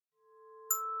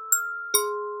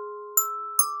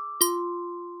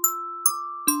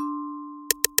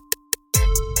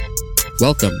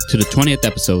Welcome to the 20th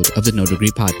episode of the No Degree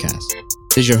Podcast.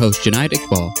 This is your host, Junaid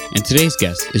Iqbal, and today's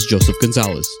guest is Joseph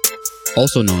Gonzalez,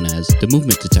 also known as the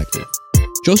Movement Detective.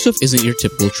 Joseph isn't your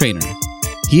typical trainer.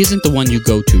 He isn't the one you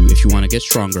go to if you want to get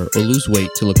stronger or lose weight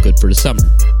to look good for the summer.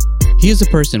 He is a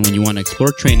person when you want to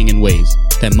explore training in ways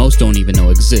that most don't even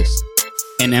know exist.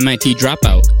 An MIT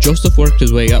dropout, Joseph worked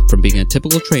his way up from being a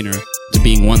typical trainer to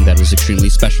being one that is extremely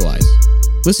specialized.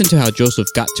 Listen to how Joseph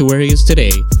got to where he is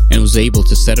today and was able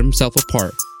to set himself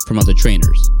apart from other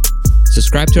trainers.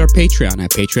 Subscribe to our Patreon at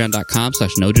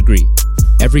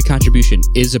patreon.com/nodegree. Every contribution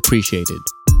is appreciated.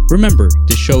 Remember,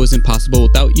 this show isn't possible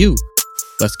without you.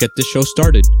 Let's get this show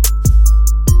started.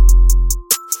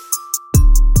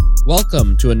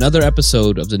 Welcome to another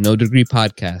episode of the No Degree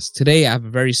Podcast. Today I have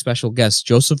a very special guest,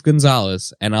 Joseph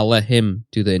Gonzalez, and I'll let him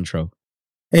do the intro.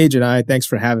 Hey, Janai, thanks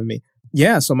for having me.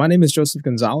 Yeah, so my name is Joseph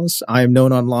Gonzalez. I am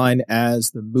known online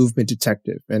as the Movement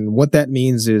Detective. And what that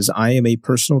means is I am a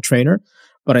personal trainer,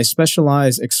 but I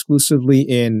specialize exclusively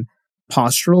in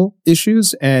postural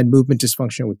issues and movement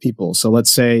dysfunction with people. So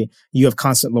let's say you have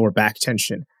constant lower back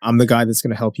tension. I'm the guy that's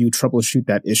going to help you troubleshoot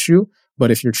that issue.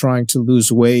 But if you're trying to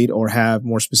lose weight or have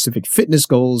more specific fitness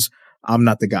goals, I'm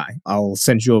not the guy. I'll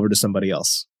send you over to somebody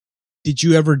else. Did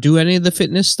you ever do any of the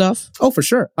fitness stuff? Oh, for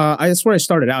sure. That's where I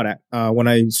started out at. When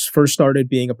I first started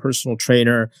being a personal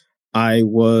trainer, I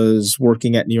was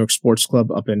working at New York Sports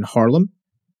Club up in Harlem.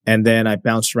 And then I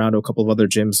bounced around to a couple of other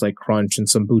gyms like Crunch and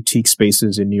some boutique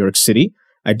spaces in New York City.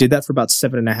 I did that for about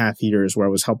 7.5 years where I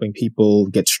was helping people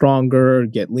get stronger,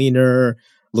 get leaner,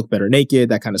 look better naked,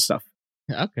 that kind of stuff.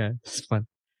 Okay, that's fun.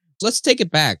 Let's take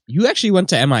it back. You actually went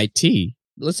to MIT.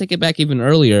 Let's take it back even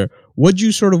earlier. What did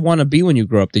you sort of want to be when you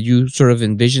grew up? Did you sort of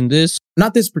envision this?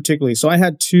 Not this particularly. So I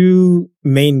had two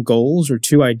main goals or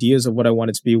two ideas of what I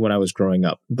wanted to be when I was growing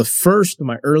up. The first,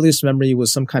 my earliest memory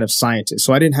was some kind of scientist.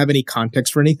 So I didn't have any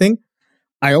context for anything.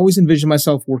 I always envisioned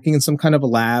myself working in some kind of a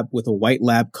lab with a white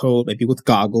lab coat, maybe with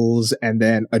goggles, and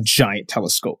then a giant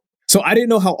telescope. So I didn't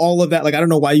know how all of that, I don't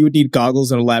know why you would need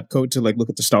goggles and a lab coat to look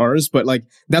at the stars, but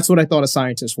that's what I thought a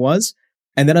scientist was.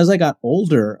 And then as I got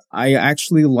older, I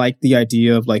actually liked the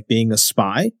idea of being a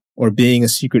spy or being a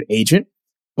secret agent,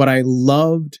 but I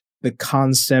loved the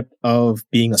concept of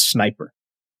being a sniper,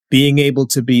 being able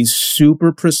to be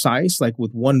super precise.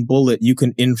 With one bullet, you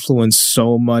can influence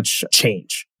so much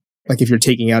change. If you're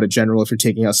taking out a general, if you're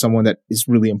taking out someone that is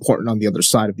really important on the other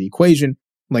side of the equation,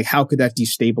 how could that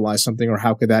destabilize something or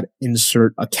how could that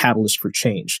insert a catalyst for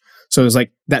change? So it was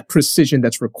that precision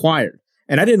that's required.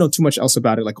 And I didn't know too much else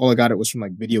about it. All I got it was from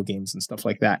video games and stuff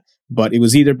like that. But it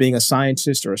was either being a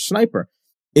scientist or a sniper.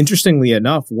 Interestingly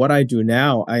enough, what I do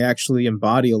now, I actually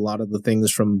embody a lot of the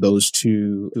things from those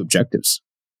two objectives.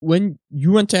 When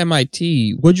you went to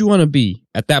MIT, what'd you want to be?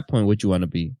 At that point, what'd you want to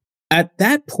be? At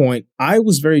that point, I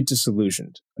was very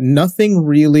disillusioned. Nothing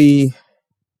really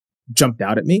jumped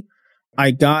out at me.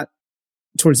 I got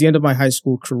towards the end of my high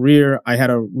school career, I had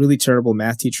a really terrible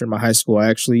math teacher in my high school. I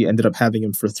actually ended up having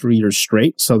him for 3 years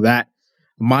straight. So that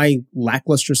my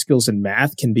lackluster skills in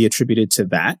math can be attributed to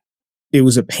that. It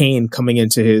was a pain coming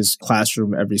into his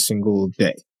classroom every single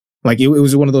day. It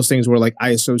was one of those things where I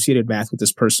associated math with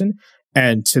this person.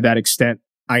 And to that extent,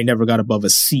 I never got above a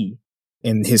C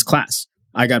in his class.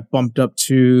 I got bumped up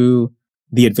to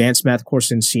the advanced math course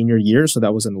in senior year. So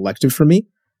that was an elective for me.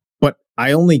 But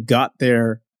I only got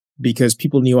there because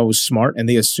people knew I was smart and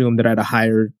they assumed that I had a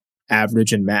higher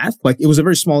average in math. It was a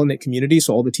very small knit community.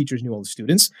 So all the teachers knew all the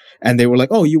students and they were like,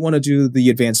 oh, you want to do the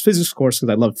advanced physics course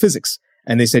because I love physics.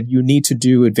 And they said, you need to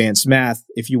do advanced math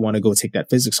if you want to go take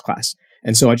that physics class.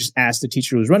 And so I just asked the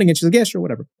teacher who was running it. She's like, yeah, sure,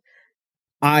 whatever.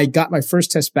 I got my first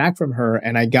test back from her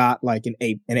and I got an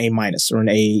A minus or an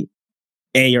A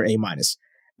or A minus.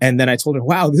 And then I told her,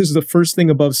 wow, this is the first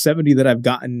thing above 70 that I've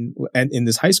gotten in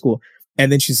this high school. And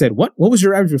then she said, what was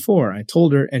your average before? I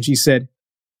told her and she said,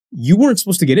 you weren't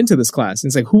supposed to get into this class.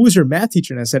 And it's who was your math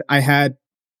teacher? And I said, I had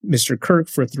Mr. Kirk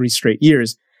for 3 straight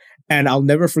years. And I'll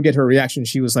never forget her reaction.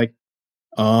 She was like,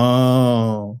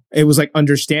 oh, it was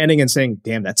understanding and saying,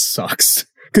 damn, that sucks.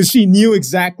 Because she knew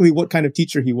exactly what kind of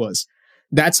teacher he was.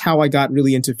 That's how I got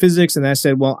really into physics. And I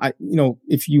said, well,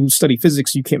 if you study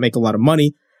physics, you can't make a lot of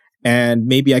money. And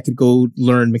maybe I could go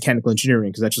learn mechanical engineering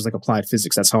because that's just applied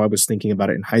physics. That's how I was thinking about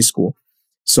it in high school.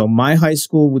 So my high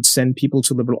school would send people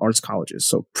to liberal arts colleges.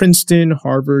 So Princeton,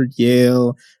 Harvard,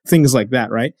 Yale, things like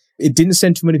that, right? It didn't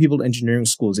send too many people to engineering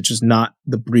schools. It's just not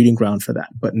the breeding ground for that.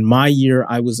 But in my year,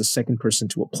 I was the second person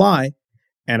to apply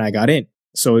and I got in.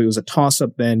 So it was a toss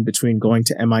up then between going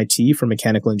to MIT for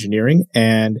mechanical engineering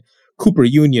and Cooper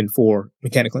Union for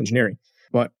mechanical engineering.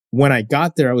 But when I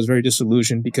got there, I was very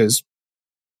disillusioned because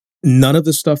none of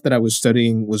the stuff that I was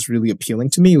studying was really appealing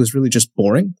to me. It was really just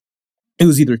boring. It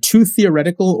was either too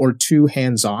theoretical or too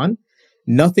hands-on.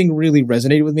 Nothing really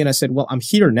resonated with me. And I said, well, I'm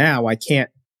here now. I can't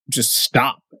just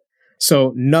stop.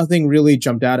 So nothing really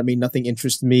jumped out at me. Nothing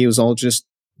interested me. It was all just,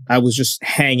 I was just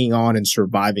hanging on and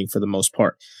surviving for the most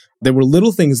part. There were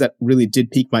little things that really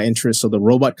did pique my interest. So the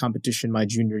robot competition my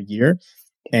junior year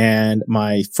and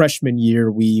my freshman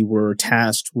year, we were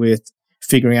tasked with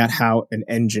figuring out how an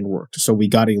engine worked. So we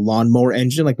got a lawnmower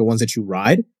engine, like the ones that you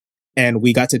ride, and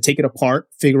we got to take it apart,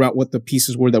 figure out what the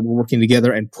pieces were that were working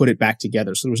together and put it back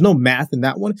together. So there was no math in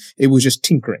that one. It was just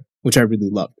tinkering, which I really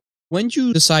loved. When did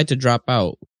you decide to drop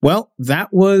out? Well, that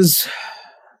was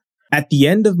at the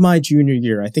end of my junior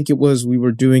year. I think it was, we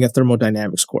were doing a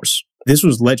thermodynamics course. This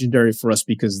was legendary for us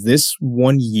because this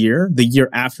one year, the year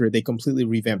after, they completely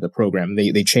revamped the program.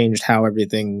 They changed how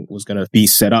everything was going to be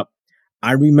set up.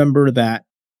 I remember that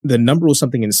the number was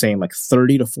something insane, like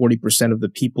 30 to 40% of the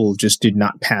people just did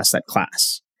not pass that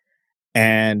class.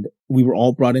 And we were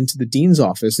all brought into the dean's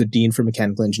office, the dean for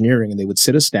mechanical engineering, and they would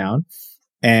sit us down.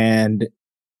 And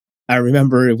I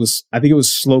remember I think it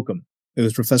was Slocum. It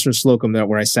was Professor Slocum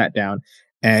where I sat down,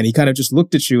 and he kind of just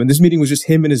looked at you. And this meeting was just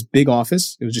him in his big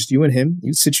office. It was just you and him.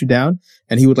 He'd sit you down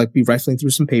and he would like be rifling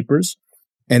through some papers.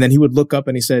 And then he would look up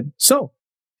and he said, so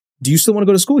do you still want to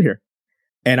go to school here?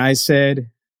 And I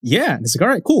said, yeah. And it's like, all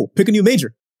right, cool. Pick a new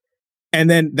major. And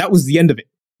then that was the end of it.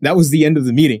 That was the end of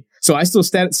the meeting. So I still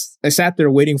sat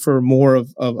there waiting for more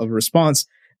of a response.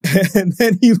 And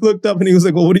then he looked up and he was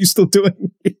like, well, what are you still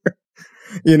doing here?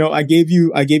 You know, I gave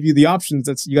you the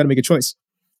options. You got to make a choice.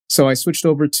 So I switched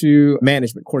over to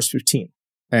management, course 15.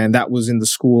 And that was in the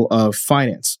School of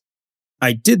Finance.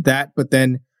 I did that, but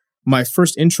then my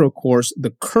first intro course,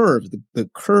 the curve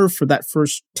for that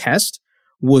first test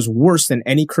was worse than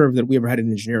any curve that we ever had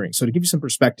in engineering. So to give you some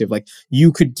perspective, like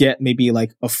you could get maybe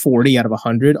like a 40 out of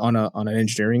 100 on an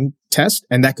engineering test,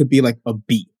 and that could be like a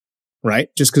B, right?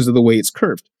 Just because of the way it's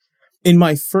curved. In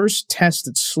my first test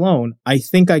at Sloan, I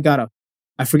think I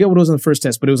forget what it was on the first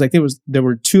test, but it was like there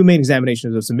were two main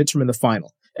examinations. There was the midterm and the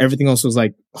final. Everything else was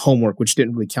like homework, which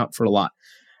didn't really count for a lot.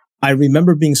 I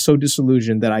remember being so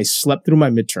disillusioned that I slept through my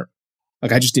midterm.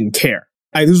 Like I just didn't care.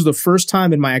 This was the first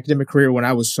time in my academic career when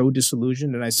I was so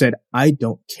disillusioned, and I said, I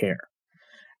don't care.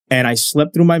 And I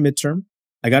slept through my midterm.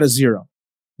 I got a 0.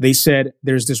 They said,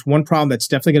 there's this one problem that's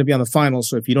definitely going to be on the final.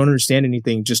 So if you don't understand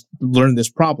anything, just learn this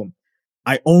problem.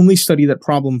 I only studied that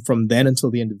problem from then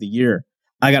until the end of the year.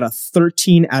 I got a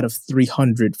 13 out of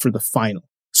 300 for the final.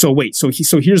 So wait, so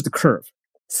here's the curve.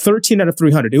 13 out of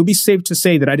 300. It would be safe to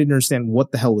say that I didn't understand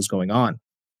what the hell was going on.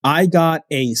 I got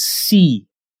a C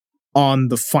on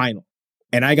the final,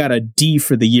 and I got a D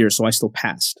for the year, so I still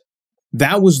passed.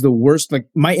 That was the worst. Like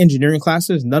my engineering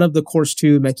classes, none of the course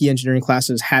 2 Mechie engineering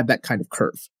classes had that kind of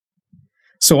curve.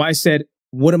 So I said,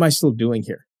 what am I still doing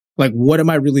here? Like, what am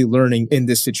I really learning in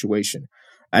this situation?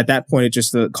 At that point,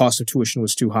 the cost of tuition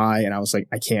was too high. And I was like,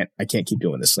 I can't keep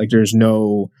doing this. Like, there's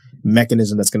no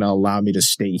mechanism that's going to allow me to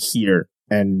stay here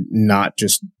and not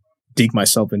just dig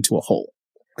myself into a hole.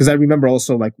 Because I remember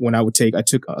also, like, when I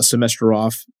took a semester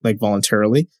off, like,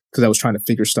 voluntarily, because I was trying to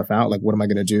figure stuff out. Like, what am I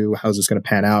going to do? How's this going to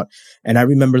pan out? And I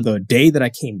remember the day that I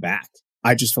came back,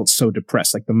 I just felt so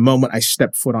depressed. Like, the moment I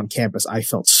stepped foot on campus, I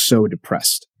felt so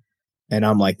depressed. And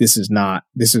I'm like, this is not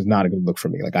a good look for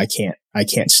me. Like, I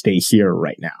can't stay here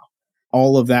right now.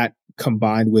 All of that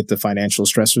combined with the financial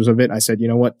stressors of it, I said, you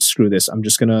know what? Screw this. I'm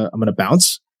going to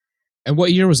bounce. And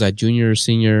what year was that? Junior,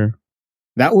 senior?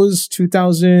 That was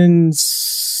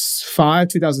 2005,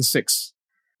 2006.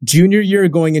 Junior year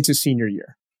going into senior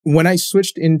year. When I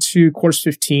switched into course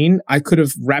 15, I could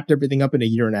have wrapped everything up in a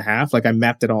year and a half. Like I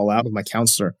mapped it all out with my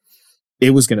counselor.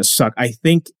 It was going to suck. I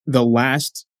think the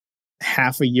last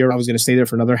half a year, I was going to stay there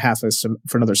for another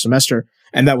for another semester.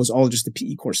 And that was all just the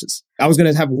PE courses. I was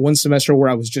going to have one semester where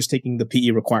I was just taking the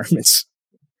PE requirements.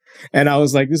 And I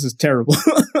was like, this is terrible.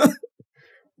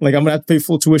 Like I'm going to have to pay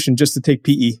full tuition just to take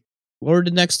PE. What were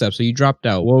the next steps? So you dropped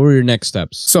out. What were your next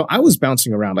steps? So I was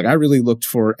bouncing around. Like I really looked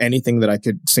for anything that I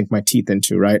could sink my teeth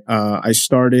into, right? I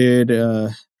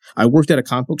worked at a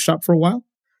comic book shop for a while.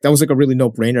 That was like a really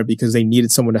no-brainer because they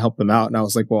needed someone to help them out. And I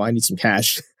was like, well, I need some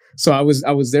cash. So I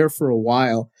was there for a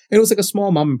while. And it was like a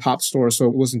small mom and pop store, so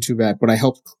it wasn't too bad. But I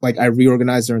helped, like I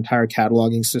reorganized their entire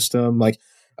cataloging system. Like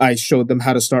I showed them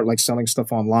how to start like selling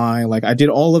stuff online. Like I did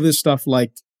all of this stuff.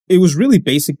 Like it was really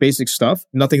basic stuff.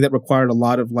 Nothing that required a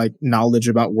lot of like knowledge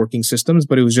about working systems,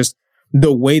 but it was just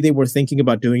the way they were thinking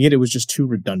about doing it. It was just too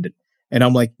redundant. And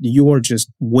I'm like, you are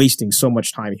just wasting so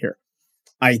much time here.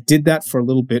 I did that for a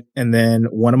little bit. And then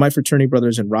one of my fraternity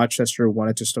brothers in Rochester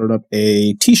wanted to start up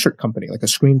a t-shirt company, like a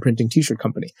screen printing t-shirt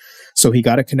company. So he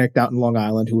got a connect out in Long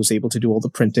Island who was able to do all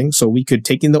the printing. So we could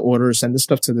take in the order, send the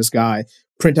stuff to this guy,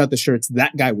 print out the shirts.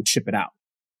 That guy would ship it out.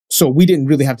 So we didn't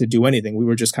really have to do anything. We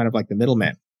were just kind of like the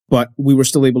middleman, but we were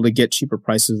still able to get cheaper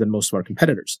prices than most of our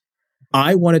competitors.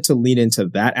 I wanted to lean into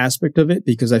that aspect of it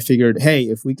because I figured, hey,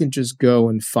 if we can just go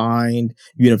and find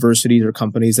universities or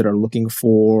companies that are looking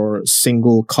for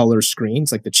single color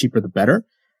screens, like the cheaper, the better,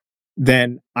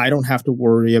 then I don't have to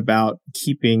worry about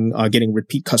getting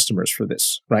repeat customers for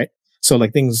this, right? So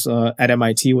like things at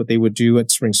MIT, what they would do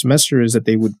at spring semester is that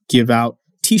they would give out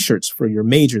t-shirts for your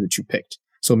major that you picked.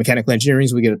 So mechanical engineering,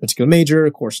 we get a particular major,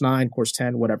 course 9, course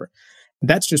 10, whatever.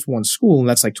 That's just one school, and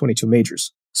that's like 22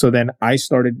 majors. So then I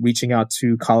started reaching out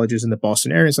to colleges in the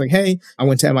Boston area. It's like, hey, I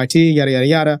went to MIT, yada, yada,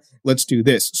 yada. Let's do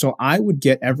this. So I would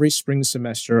get every spring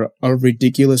semester a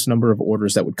ridiculous number of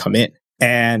orders that would come in.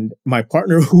 And my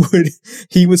partner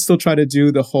he would still try to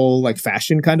do the whole like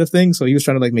fashion kind of thing. So he was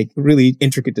trying to like make really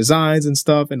intricate designs and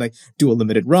stuff and like do a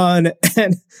limited run.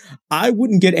 And I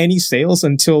wouldn't get any sales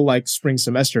until like spring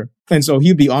semester. And so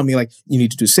he'd be on me like, you need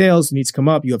to do sales, you need to come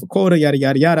up, you have a quota, yada,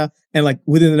 yada, yada. And like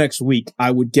within the next week, I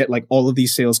would get like all of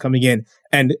these sales coming in.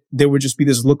 And there would just be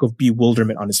this look of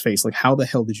bewilderment on his face. Like, how the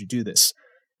hell did you do this?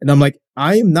 And I'm like,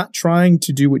 I am not trying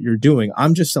to do what you're doing.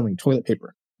 I'm just selling toilet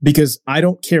paper. Because I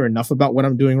don't care enough about what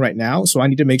I'm doing right now. So I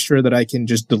need to make sure that I can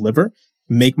just deliver,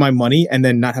 make my money, and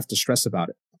then not have to stress about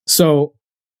it. So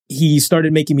he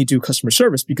started making me do customer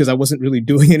service because I wasn't really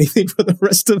doing anything for the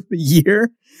rest of the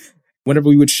year. Whenever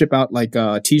we would ship out like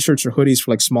t-shirts or hoodies for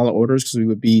like smaller orders, because we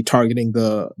would be targeting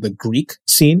the Greek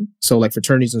scene. So like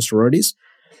fraternities and sororities,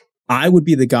 I would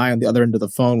be the guy on the other end of the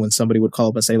phone when somebody would call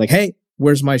up and say like, hey,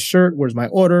 where's my shirt? Where's my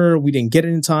order? We didn't get it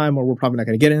in time, or we're probably not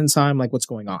going to get it in time. Like, what's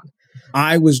going on?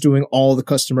 I was doing all the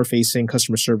customer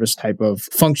service type of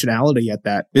functionality at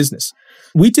that business.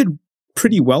 We did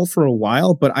pretty well for a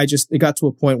while, but it got to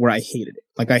a point where I hated it.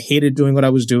 Like I hated doing what I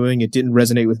was doing. It didn't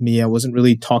resonate with me. I wasn't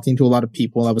really talking to a lot of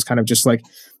people. I was kind of just like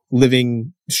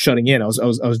shutting in. I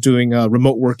was doing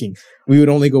remote working. We would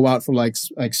only go out for like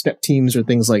step teams or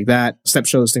things like that, step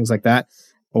shows, things like that,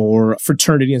 or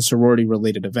fraternity and sorority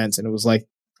related events. And it was like,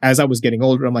 as I was getting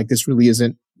older, I'm like, this really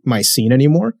isn't my scene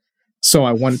anymore. So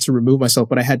I wanted to remove myself,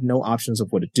 but I had no options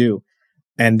of what to do.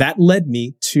 And that led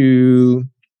me to,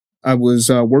 I was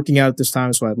working out at this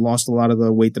time. So I had lost a lot of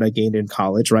the weight that I gained in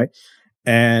college, right?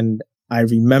 And I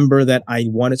remember that I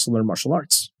wanted to learn martial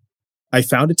arts. I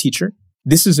found a teacher.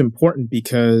 This is important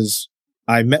because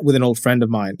I met with an old friend of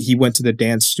mine. He went to the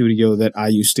dance studio that I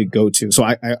used to go to. So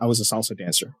I was a salsa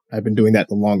dancer. I've been doing that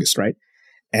the longest, right?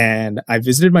 And I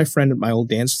visited my friend at my old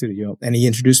dance studio, and he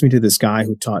introduced me to this guy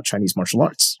who taught Chinese martial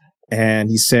arts. And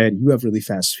he said, you have really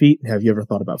fast feet. Have you ever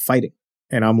thought about fighting?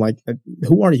 And I'm like,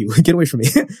 who are you? Get away from me.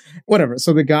 Whatever.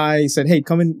 So the guy said, hey,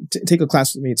 come and take a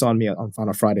class with me. It's on me on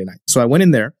a Friday night. So I went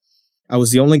in there. I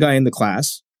was the only guy in the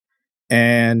class.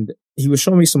 And he was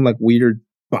showing me some like weird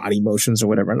body motions or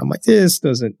whatever. And I'm like, this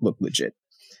doesn't look legit.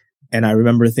 And I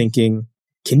remember thinking,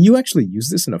 can you actually use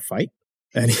this in a fight?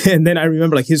 And then I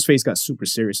remember like his face got super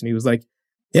serious. And he was like,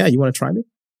 yeah, you want to try me?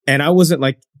 And I wasn't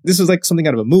like, this was like something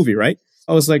out of a movie, right?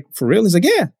 I was like, for real? He's like,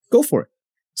 yeah, go for it.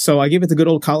 So I gave it the good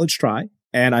old college try,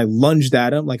 and I lunged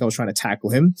at him like I was trying to tackle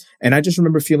him. And I just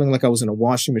remember feeling like I was in a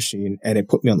washing machine, and it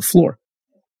put me on the floor.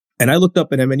 And I looked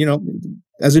up at him, and, you know,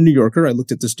 as a New Yorker, I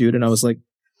looked at this dude and I was like,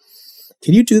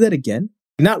 can you do that again?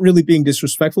 Not really being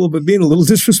disrespectful, but being a little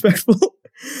disrespectful.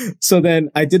 So then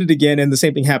I did it again, and the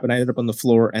same thing happened. I ended up on the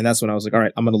floor, and that's when I was like, all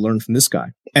right, I'm going to learn from this guy.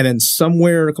 And then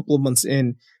somewhere a couple of months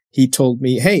in, he told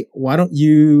me, hey, why don't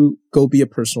you go be a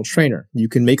personal trainer? You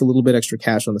can make a little bit extra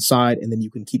cash on the side, and then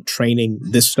you can keep training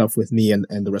this stuff with me and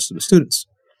the rest of the students.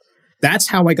 That's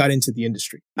how I got into the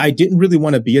industry. I didn't really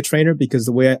want to be a trainer because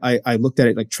the way I looked at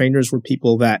it, like trainers were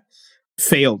people that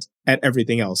failed at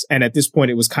everything else. And at this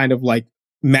point, it was kind of like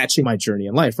matching my journey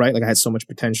in life, right? Like I had so much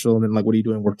potential. And then like, what are you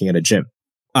doing working at a gym?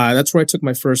 That's where I took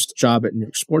my first job at New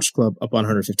York Sports Club up on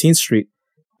 115th Street.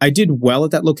 I did well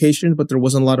at that location, but there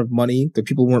wasn't a lot of money. The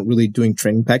people weren't really doing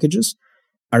training packages.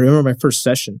 I remember my first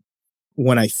session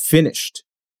when I finished,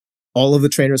 all of the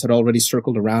trainers had already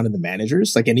circled around and the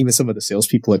managers, like, and even some of the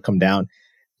salespeople had come down.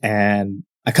 And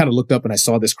I kind of looked up and I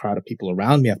saw this crowd of people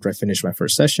around me after I finished my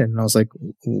first session. And I was like,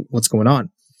 what's going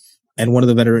on? And one of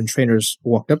the veteran trainers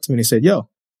walked up to me and he said, yo,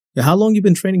 how long you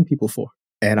been training people for?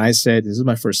 And I said, this is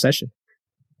my first session.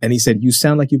 And he said, you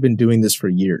sound like you've been doing this for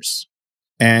years.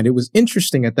 And it was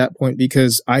interesting at that point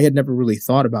because I had never really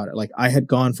thought about it. Like I had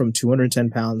gone from 210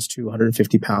 pounds to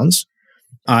 150 pounds.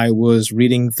 I was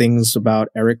reading things about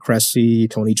Eric Cressy,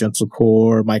 Tony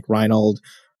Gentlecore, Mike Reinald.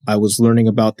 I was learning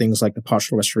about things like the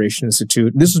Postural Restoration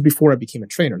Institute. This was before I became a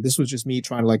trainer. This was just me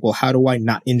trying to like, well, how do I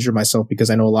not injure myself?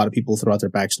 Because I know a lot of people throw out their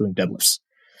backs doing deadlifts.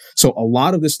 So a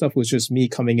lot of this stuff was just me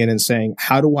coming in and saying,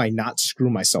 how do I not screw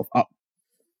myself up?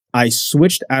 I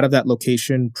switched out of that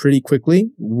location pretty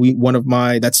quickly.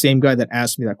 That same guy that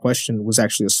asked me that question was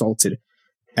actually assaulted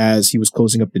as he was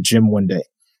closing up the gym one day.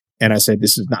 And I said,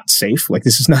 this is not safe. Like,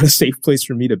 this is not a safe place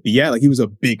for me to be at. Like, he was a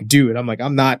big dude. I'm like,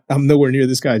 I'm nowhere near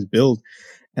this guy's build.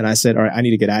 And I said, all right, I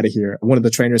need to get out of here. One of the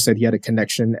trainers said he had a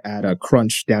connection at a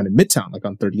Crunch down in Midtown, like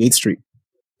on 38th Street.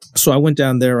 So I went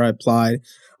down there, I applied.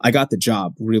 I got the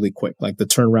job really quick. Like, the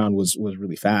turnaround was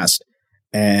really fast.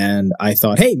 And I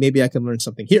thought, hey, maybe I can learn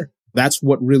something here. That's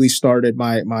what really started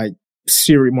my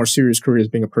more serious career as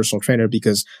being a personal trainer,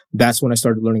 because that's when I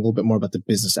started learning a little bit more about the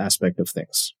business aspect of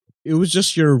things. It was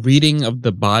just your reading of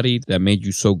the body that made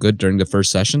you so good during the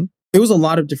first session? It was a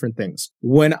lot of different things.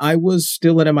 When I was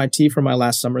still at MIT for my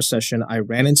last summer session, I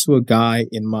ran into a guy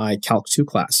in my Calc 2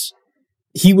 class.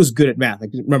 He was good at math. Like,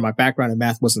 remember, my background in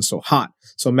math wasn't so hot,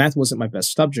 so math wasn't my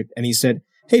best subject. And he said,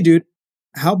 hey, dude,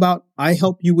 how about I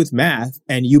help you with math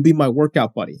and you be my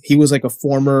workout buddy? He was like a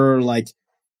former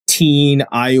teen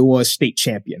Iowa state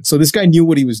champion. So this guy knew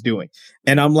what he was doing.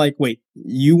 And I'm like, wait,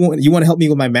 you want to help me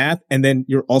with my math? And then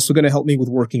you're also going to help me with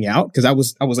working out? Cause I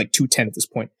was like 210 at this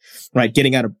point, right?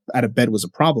 Getting out of bed was a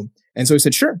problem. And so he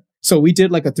said, sure. So we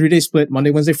did like a 3-day split,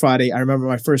 Monday, Wednesday, Friday. I remember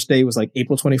my first day was like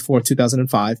April 24th,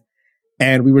 2005.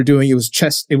 And we were doing, it was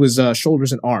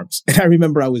shoulders and arms. And I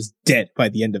remember I was dead by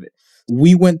the end of it.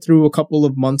 We went through a couple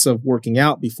of months of working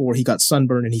out before he got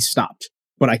sunburned and he stopped.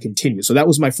 But I continued. So that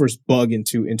was my first bug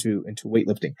into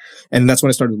weightlifting. And that's when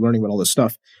I started learning about all this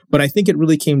stuff. But I think it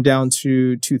really came down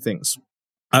to two things.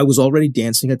 I was already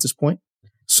dancing at this point.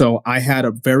 So I had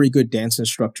a very good dance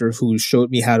instructor who showed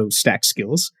me how to stack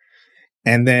skills.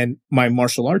 And then my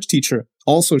martial arts teacher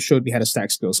also showed me how to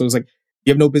stack skills. So it was like,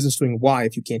 you have no business doing Y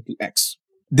if you can't do X.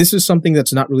 This is something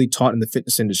that's not really taught in the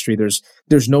fitness industry.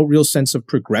 There's no real sense of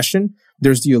progression.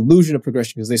 There's the illusion of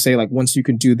progression because they say like once you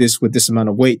can do this with this amount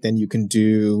of weight, then you can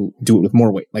do it with more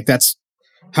weight. Like that's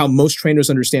how most trainers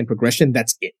understand progression.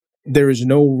 That's it. There is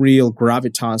no real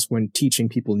gravitas when teaching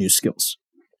people new skills.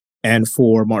 And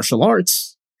for martial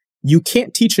arts, you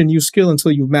can't teach a new skill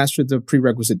until you've mastered the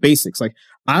prerequisite basics. Like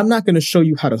I'm not going to show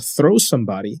you how to throw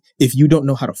somebody if you don't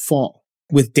know how to fall.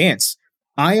 With dance,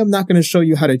 I am not going to show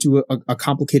you how to do a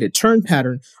complicated turn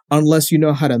pattern unless you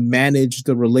know how to manage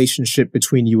the relationship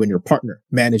between you and your partner,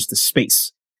 manage the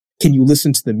space. Can you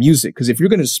listen to the music? Because if you're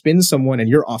going to spin someone and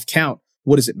you're off count,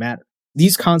 what does it matter?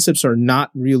 These concepts are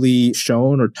not really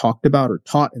shown or talked about or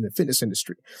taught in the fitness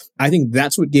industry. I think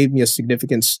that's what gave me a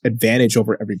significant advantage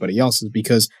over everybody else, is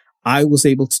because I was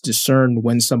able to discern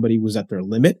when somebody was at their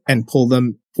limit and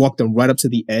walk them right up to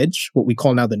the edge, what we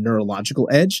call now the neurological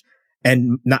edge,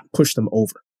 and not push them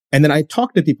over. And then I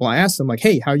talked to people. I asked them like,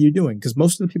 hey, how are you doing? Because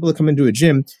most of the people that come into a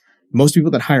gym, most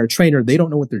people that hire a trainer, they don't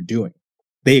know what they're doing.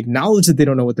 They acknowledge that they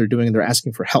don't know what they're doing and they're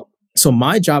asking for help. So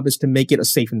my job is to make it a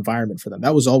safe environment for them.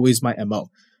 That was always my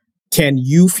MO. Can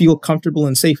you feel comfortable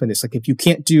and safe in this? Like if you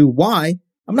can't do Y,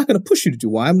 I'm not going to push you to do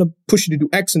Y. I'm going to push you to do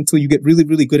X until you get really,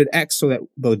 really good at X so that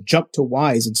the jump to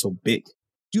Y isn't so big.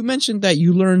 You mentioned that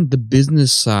you learned the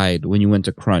business side when you went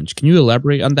to Crunch. Can you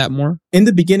elaborate on that more? In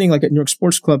the beginning, like at New York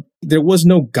Sports Club, there was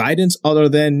no guidance other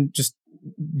than just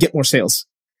get more sales.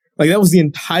 Like that was the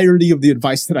entirety of the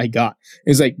advice that I got. It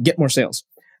was like, get more sales.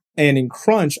 And in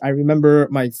Crunch, I remember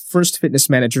my first fitness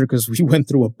manager, because we went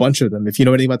through a bunch of them. If you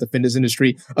know anything about the fitness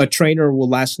industry, a trainer will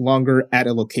last longer at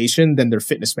a location than their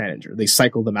fitness manager. They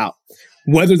cycle them out,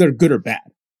 whether they're good or bad.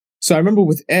 So I remember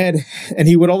with Ed, and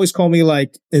he would always call me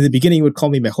like, in the beginning, he would call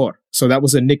me Mejor. So that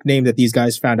was a nickname that these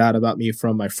guys found out about me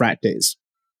from my frat days,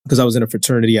 because I was in a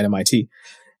fraternity at MIT.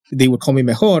 They would call me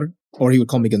Mejor, or he would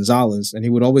call me Gonzalez. And he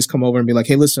would always come over and be like,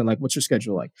 hey, listen, like, what's your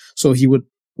schedule like? So he would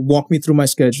walk me through my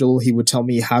schedule. He would tell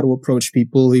me how to approach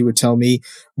people. He would tell me,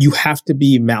 you have to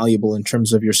be malleable in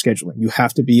terms of your scheduling. You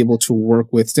have to be able to work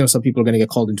with, some people are going to get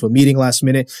called into a meeting last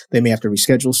minute. They may have to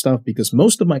reschedule stuff, because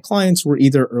most of my clients were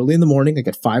either early in the morning, like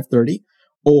at 5:30,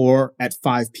 or at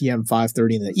 5 p.m.,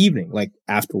 5:30 in the evening, like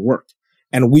after work.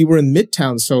 And we were in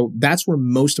Midtown. So that's where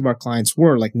most of our clients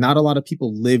were. Like not a lot of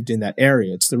people lived in that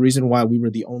area. It's the reason why we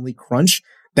were the only Crunch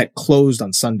that closed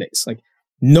on Sundays. Like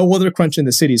no other Crunch in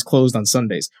the city is closed on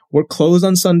Sundays. We're closed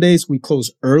on Sundays. We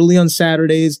close early on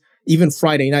Saturdays. Even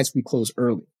Friday nights, we close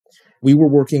early. We were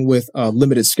working with a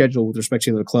limited schedule with respect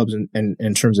to the clubs and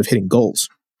in terms of hitting goals.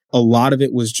 A lot of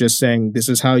it was just saying, this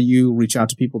is how you reach out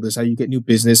to people. This is how you get new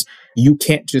business. You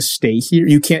can't just stay here.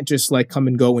 You can't just like come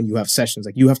and go when you have sessions.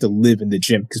 Like you have to live in the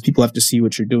gym because people have to see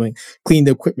what you're doing, clean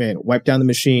the equipment, wipe down the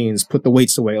machines, put the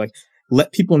weights away. Like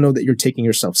let people know that you're taking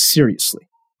yourself seriously.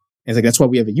 And it's like, that's why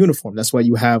we have a uniform. That's why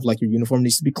you have like your uniform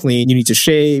needs to be clean. You need to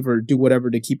shave or do whatever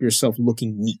to keep yourself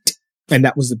looking neat. And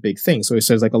that was the big thing. So it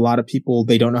says like a lot of people,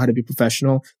 they don't know how to be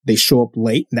professional. They show up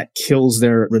late and that kills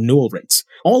their renewal rates.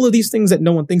 All of these things that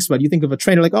no one thinks about. You think of a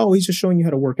trainer like, oh, he's just showing you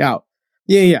how to work out.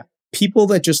 Yeah. People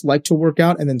that just like to work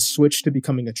out and then switch to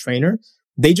becoming a trainer,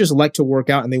 they just like to work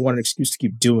out and they want an excuse to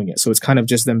keep doing it. So it's kind of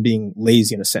just them being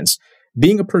lazy in a sense.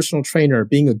 Being a personal trainer,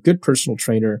 being a good personal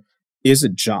trainer is a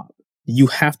job. You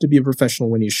have to be a professional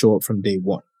when you show up from day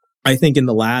one. I think in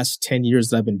the last 10 years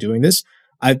that I've been doing this,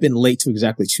 I've been late to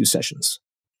exactly 2 sessions.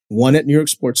 One at New York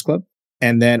Sports Club,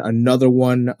 and then another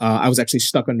one, I was actually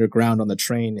stuck underground on the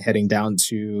train heading down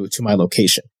to my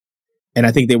location. And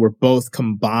I think they were both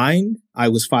combined. I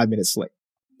was 5 minutes late.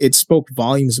 It spoke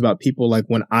volumes about people. Like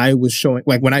when I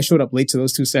showed up late to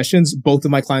those 2 sessions, both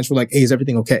of my clients were like, hey, is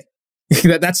everything okay?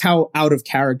 That's how out of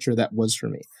character that was for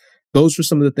me. Those were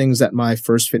some of the things that my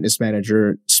first fitness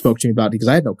manager spoke to me about because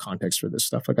I had no context for this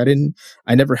stuff. Like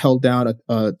I never held down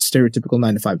a stereotypical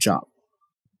 9-to-5 job.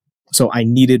 So I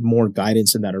needed more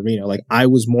guidance in that arena. Like I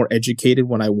was more educated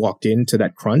when I walked into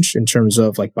that crunch in terms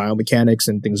of like biomechanics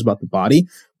and things about the body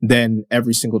than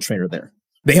every single trainer there.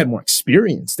 They had more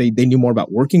experience. They knew more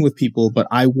about working with people, but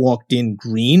I walked in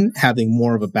green having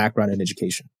more of a background in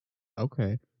education.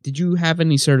 Okay. Did you have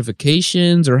any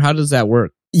certifications or how does that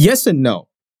work? Yes and no.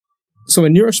 So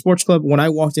in New York Sports Club, when I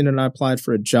walked in and I applied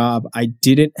for a job, I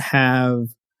didn't have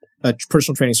a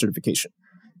personal training certification.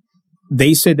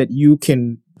 They said that you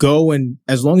can go and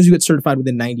as long as you get certified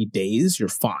within 90 days, you're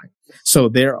fine. So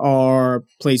there are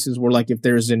places where like if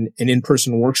there's an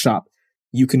in-person workshop,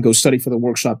 you can go study for the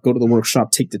workshop, go to the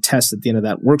workshop, take the test at the end of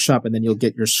that workshop, and then you'll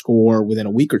get your score within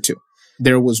a week or 2.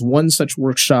 There was one such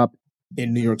workshop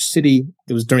in New York City.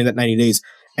 It was during that 90 days,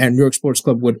 and New York Sports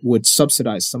Club would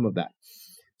subsidize some of that.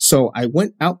 So I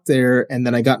went out there and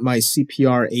then I got my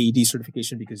CPR AED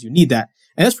certification because you need that.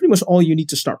 And that's pretty much all you need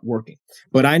to start working.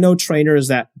 But I know trainers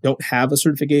that don't have a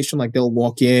certification, like they'll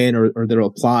walk in or they'll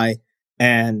apply.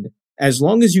 And as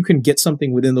long as you can get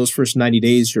something within those first 90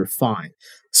 days, you're fine.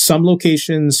 Some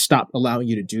locations stop allowing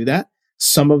you to do that.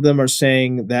 Some of them are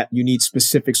saying that you need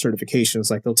specific certifications,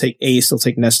 like they'll take ACE, they'll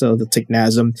take NESTA, they'll take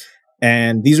NASM.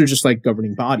 And these are just like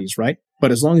governing bodies, right?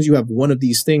 But as long as you have one of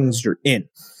these things, you're in.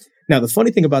 Now, the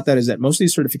funny thing about that is that most of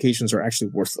these certifications are actually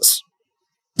worthless.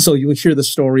 So you will hear the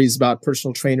stories about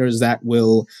personal trainers that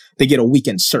they get a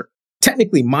weekend cert.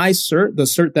 Technically, my cert, the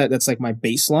cert that's like my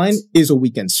baseline, is a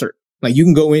weekend cert. Like you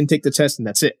can go in, take the test, and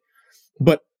that's it.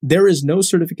 But there is no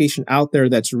certification out there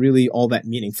that's really all that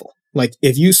meaningful. Like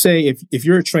if you say, if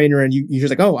you're a trainer and you're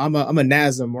like, oh, I'm a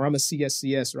NASM or I'm a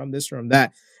CSCS or I'm this or I'm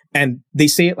that, and they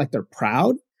say it like they're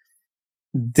proud,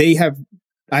 I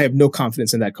have no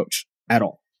confidence in that coach at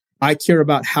all. I care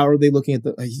about how are they looking at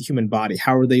the human body?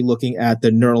 How are they looking at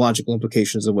the neurological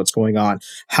implications of what's going on?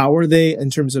 How are they in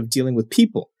terms of dealing with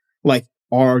people? Like,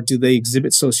 do they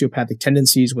exhibit sociopathic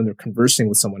tendencies when they're conversing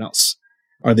with someone else?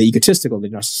 Are they egotistical? Are they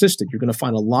narcissistic? You're going to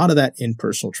find a lot of that in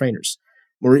personal trainers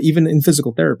or even in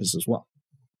physical therapists as well.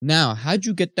 Now, how'd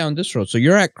you get down this road? So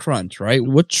you're at Crunch, right?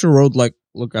 What's your road like?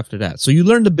 Look after that. So you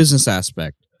learned the business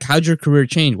aspect. How'd your career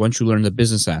change once you learned the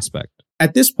business aspect?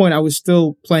 At this point, I was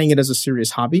still playing it as a serious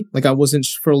hobby. Like I wasn't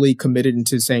fully committed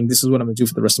into saying, this is what I'm going to do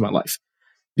for the rest of my life.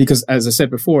 Because as I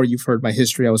said before, you've heard my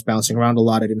history. I was bouncing around a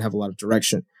lot. I didn't have a lot of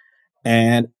direction.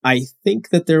 And I think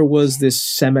that there was this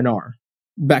seminar,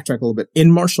 backtrack a little bit,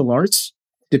 in martial arts.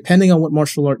 Depending on what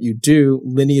martial art you do,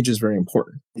 lineage is very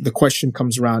important. The question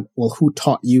comes around, well, who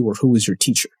taught you or who was your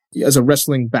teacher? As a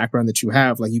wrestling background that you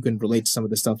have, like you can relate to some of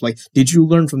this stuff. Like, did you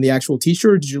learn from the actual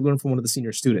teacher or did you learn from one of the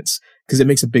senior students? Because it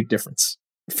makes a big difference.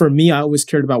 For me, I always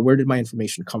cared about where did my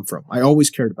information come from? I always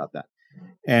cared about that.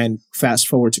 And fast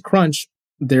forward to Crunch,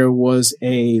 there was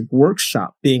a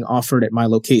workshop being offered at my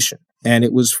location. And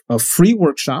it was a free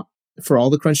workshop for all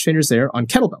the Crunch trainers there on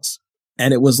kettlebells.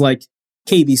 And it was like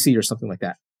KBC or something like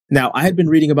that. Now, I had been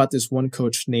reading about this one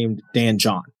coach named Dan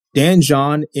John. Dan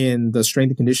John in the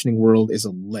strength and conditioning world is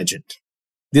a legend.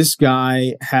 This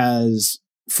guy has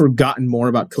forgotten more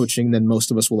about coaching than most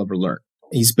of us will ever learn.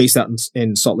 He's based out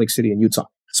in Salt Lake City in Utah.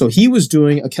 So he was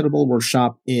doing a kettlebell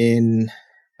workshop in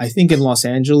Los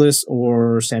Angeles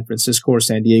or San Francisco or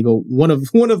San Diego, one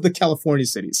of the California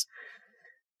cities.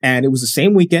 And it was the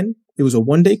same weekend. It was a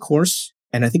 1-day course.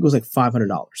 And I think it was like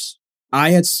 $500. I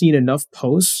had seen enough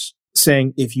posts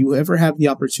saying, if you ever have the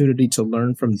opportunity to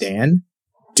learn from Dan,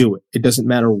 do it. It doesn't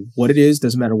matter what it is,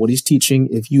 doesn't matter what he's teaching.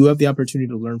 If you have the opportunity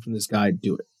to learn from this guy,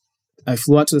 do it. I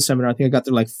flew out to the seminar. I think I got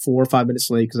there like 4 or 5 minutes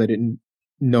late because I didn't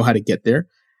know how to get there.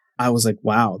 I was like,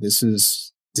 wow, this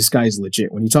guy is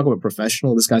legit. When you talk about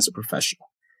professional, this guy's a professional.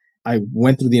 I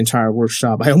went through the entire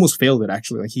workshop. I almost failed it,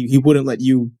 actually. Like he wouldn't let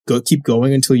you keep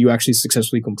going until you actually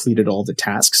successfully completed all the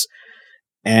tasks.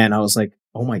 And I was like,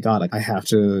 oh my God, like I have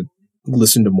to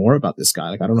listen to more about this guy.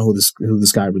 Like I don't know who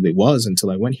this guy really was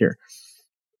until I went here.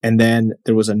 And then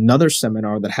there was another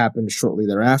seminar that happened shortly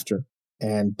thereafter.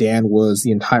 And Dan was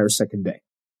the entire second day.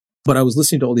 But I was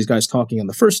listening to all these guys talking on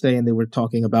the first day, and they were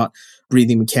talking about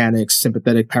breathing mechanics,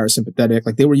 sympathetic, parasympathetic.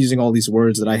 Like they were using all these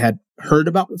words that I had heard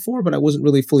about before, but I wasn't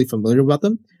really fully familiar about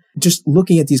them. Just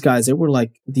looking at these guys, they were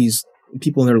like these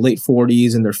people in their late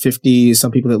 40s and their 50s,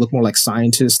 some people that look more like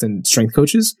scientists and strength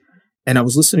coaches. And I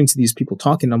was listening to these people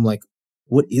talking, and I'm like,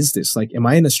 what is this? Like, am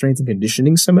I in a strength and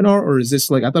conditioning seminar? Or is this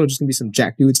like, I thought it was just gonna be some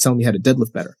jack dudes telling me how to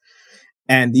deadlift better.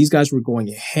 And these guys were going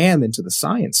ham into the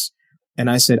science. And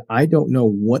I said, I don't know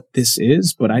what this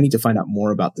is, but I need to find out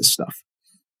more about this stuff.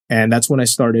 And that's when I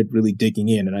started really digging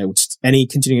in. And I would, any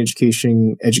continuing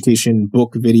education,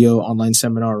 book, video, online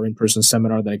seminar, or in-person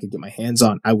seminar that I could get my hands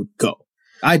on, I would go.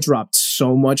 I dropped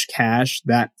so much cash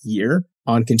that year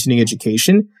on continuing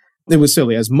education. It was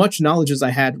silly. As much knowledge as I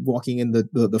had walking in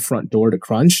the front door to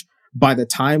Crunch, by the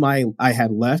time I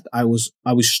had left, I was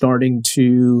starting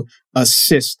to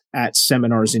assist at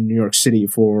seminars in New York City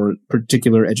for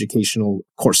particular educational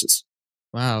courses.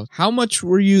 Wow. How much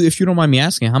were you, if you don't mind me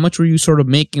asking, how much were you sort of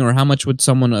making, or how much would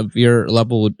someone of your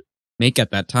level would make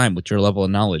at that time with your level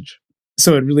of knowledge?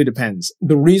 So it really depends.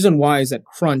 The reason why is at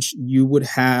Crunch, you would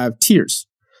have tiers.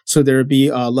 So there would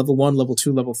be level 1, level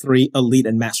 2, level 3, elite,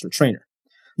 and master trainer.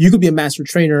 You could be a master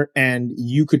trainer and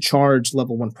you could charge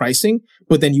level 1 pricing,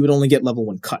 but then you would only get level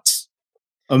 1 cuts.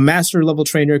 A master level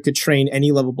trainer could train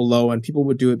any level below, and people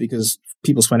would do it because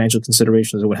people's financial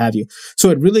considerations or what have you. So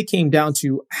it really came down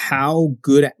to how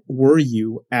good were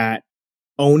you at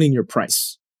owning your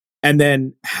price? And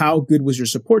then how good was your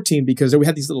support team? Because we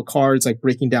had these little cards like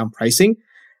breaking down pricing.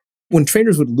 When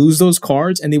trainers would lose those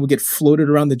cards and they would get floated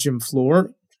around the gym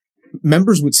floor,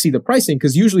 members would see the pricing,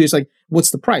 because usually it's like,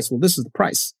 what's the price? Well, this is the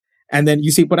price. And then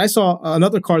you see, but I saw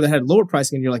another card that had lower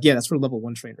pricing, and you're like, yeah, that's for level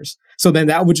 1 trainers. So then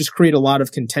that would just create a lot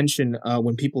of contention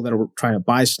when people that are trying to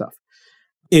buy stuff.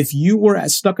 If you were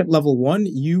stuck at level 1,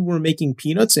 you were making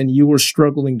peanuts and you were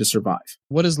struggling to survive.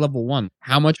 What is level 1?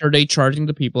 How much are they charging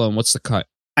the people, and what's the cut?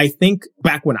 I think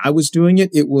back when I was doing it,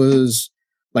 it was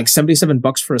like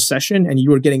 $77 for a session, and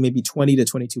you were getting maybe $20 to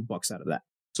 $22 out of that.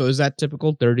 So is that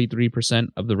typical? 33%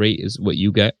 of the rate is what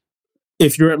you get?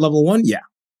 If you're at level 1, yeah.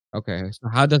 Okay. So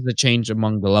how does it change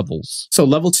among the levels? So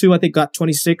level 2, I think, got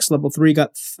 26. Level 3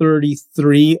 got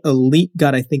 33. Elite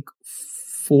got, I think,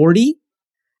 40.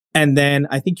 And then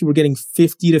I think you were getting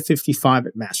 50 to 55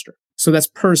 at master. So that's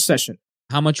per session.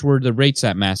 How much were the rates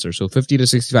at master? So 50 to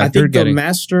 65. I think the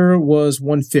master was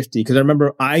 150, because I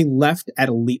remember I left at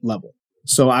elite level.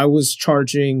 So I was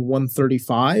charging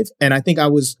 135, and I think I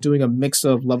was doing a mix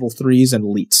of level 3s and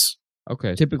elites.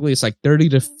 Okay. Typically, it's like 30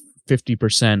 to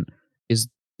 50% is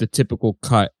the typical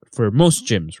cut for most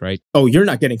gyms, right? Oh, you're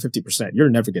not getting 50%.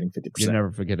 You're never getting 50%. You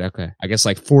never forget. Okay. I guess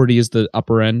like 40 is the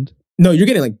upper end. No, you're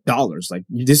getting like dollars. Like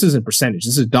this isn't percentage.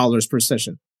 This is dollars per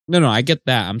session. No, I get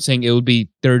that. I'm saying it would be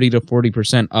 30 to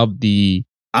 40% of the...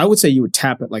 I would say you would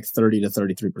tap at like 30 to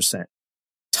 33%.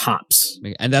 Tops.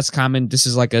 And that's common. This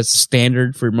is like a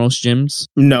standard for most gyms?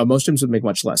 No, most gyms would make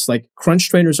much less. Like Crunch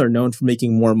trainers are known for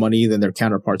making more money than their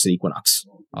counterparts at Equinox.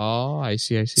 Oh, I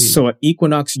see. So at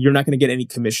Equinox, you're not going to get any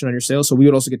commission on your sales. So we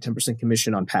would also get 10%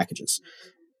 commission on packages.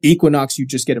 Equinox, you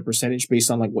just get a percentage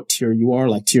based on like what tier you are,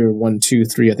 like tier 1, 2,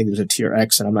 3. I think there's a tier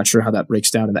X, and I'm not sure how that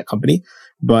breaks down in that company,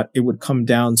 but it would come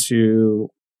down to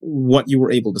what you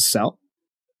were able to sell.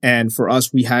 And for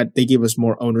us, they gave us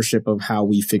more ownership of how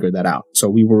we figured that out. So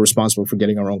we were responsible for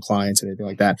getting our own clients and anything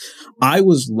like that. I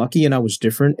was lucky, and I was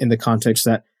different in the context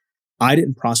that I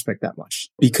didn't prospect that much,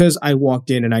 because I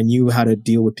walked in and I knew how to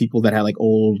deal with people that had like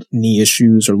old knee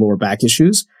issues or lower back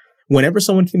issues. Whenever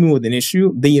someone came in with an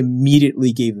issue, they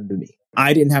immediately gave them to me.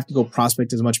 I didn't have to go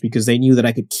prospect as much because they knew that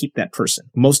I could keep that person.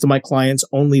 Most of my clients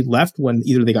only left when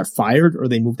either they got fired or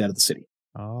they moved out of the city.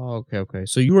 Oh, okay.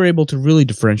 So you were able to really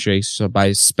differentiate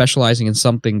by specializing in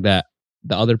something that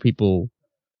the other people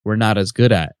were not as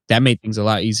good at. That made things a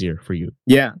lot easier for you.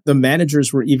 Yeah. The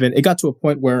managers were it got to a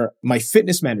point where my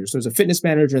fitness managers, there's a fitness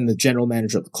manager and the general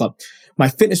manager of the club. My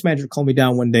fitness manager called me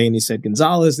down one day and he said,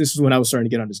 Gonzalez, this is when I was starting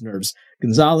to get on his nerves.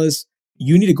 Gonzalez,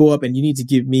 you need to go up and you need to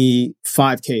give me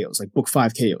 5 KOs, like book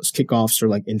 5 KOs, kickoffs or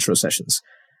like intro sessions.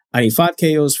 I need 5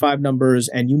 KOs, 5 numbers,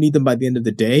 and you need them by the end of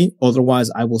the day.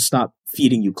 Otherwise, I will stop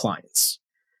feeding you clients.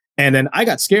 And then I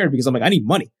got scared because I'm like, I need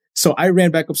money. So I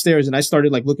ran back upstairs and I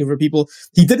started like looking for people.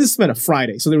 He did this on a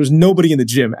Friday. So there was nobody in the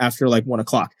gym after like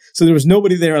 1:00. So there was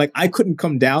nobody there. Like I couldn't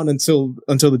come down until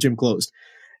the gym closed.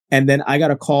 And then I got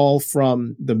a call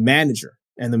from the manager,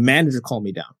 and the manager called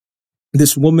me down.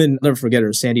 This woman, I'll never forget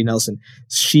her, Sandy Nelson.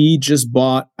 She just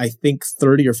bought, I think,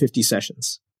 30 or 50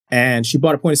 sessions. And she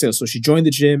bought a point of sale. So she joined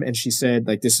the gym and she said,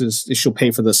 like, she'll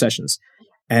pay for the sessions.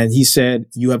 And he said,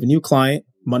 you have a new client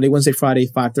Monday, Wednesday, Friday,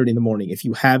 5:30 in the morning. If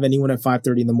you have anyone at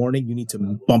 5:30 in the morning, you need to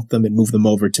bump them and move them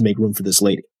over to make room for this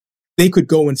lady. They could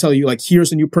go and tell you, like,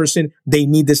 here's a new person. They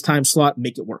need this time slot.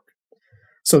 Make it work.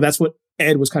 So that's what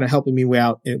Ed was kind of helping me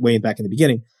way back in the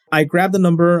beginning. I grabbed the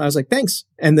number. I was like, thanks.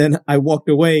 And then I walked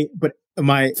away. But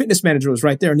my fitness manager was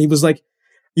right there. And he was like,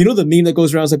 you know, the meme that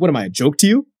goes around, I was like, what am I, a joke to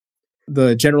you?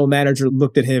 The general manager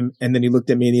looked at him and then he looked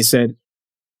at me and he said,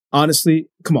 honestly,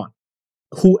 come on.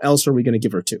 Who else are we going to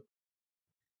give her to?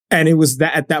 And it was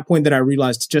at that point that I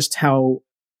realized just how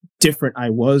different I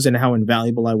was and how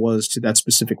invaluable I was to that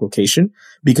specific location,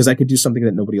 because I could do something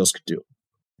that nobody else could do.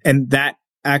 And that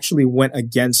actually went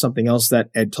against something else that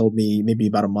Ed told me maybe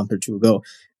about a month or two ago,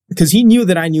 because he knew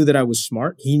that I was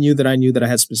smart. He knew that I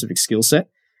had specific skill set,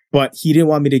 but he didn't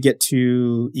want me to get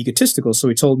too egotistical. So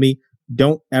he told me,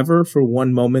 don't ever for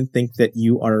one moment think that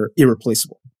you are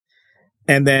irreplaceable.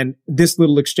 And then this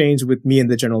little exchange with me and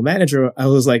the general manager, I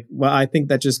was like, well, I think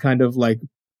that just kind of like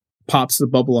pops the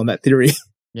bubble on that theory.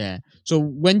 Yeah. So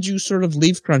when did you sort of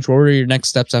leave Crunch? What were your next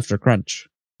steps after Crunch?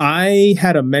 I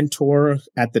had a mentor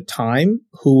at the time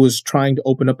who was trying to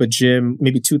open up a gym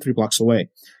maybe 2-3 blocks away.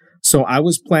 So I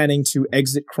was planning to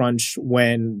exit Crunch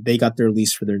when they got their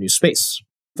lease for their new space.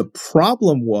 The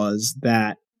problem was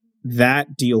that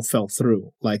deal fell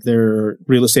through. Like their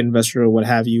real estate investor or what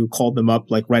have you called them up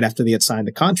like right after they had signed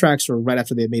the contracts or right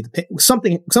after they had made the pay.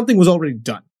 Something was already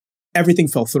done. Everything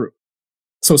fell through.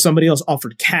 So somebody else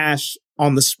offered cash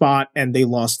on the spot and they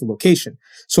lost the location.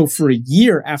 So for a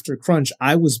year after Crunch,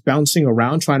 I was bouncing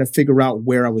around trying to figure out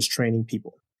where I was training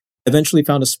people. Eventually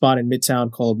found a spot in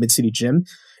Midtown called Mid-City Gym.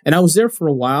 And I was there for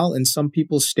a while and some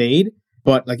people stayed,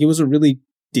 but like it was a really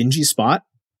dingy spot.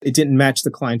 It didn't match the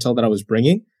clientele that I was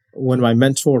bringing. When my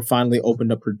mentor finally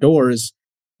opened up her doors,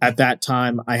 at that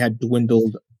time, I had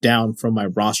dwindled down from my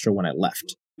roster when I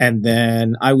left. And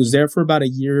then I was there for about a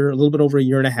year, a little bit over a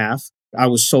year and a half. I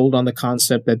was sold on the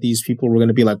concept that these people were going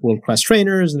to be like world-class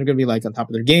trainers and they're going to be like on top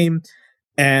of their game.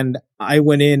 And I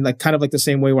went in like kind of like the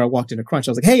same way where I walked into Crunch.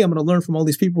 I was like, hey, I'm going to learn from all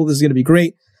these people. This is going to be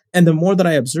great. And the more that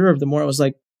I observed, the more I was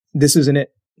like, this isn't it.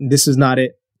 This is not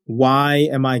it. Why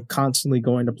am I constantly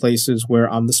going to places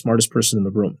where I'm the smartest person in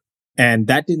the room? And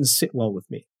that didn't sit well with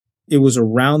me. It was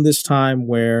around this time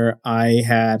where I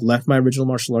had left my original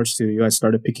martial arts studio. I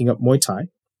started picking up Muay Thai.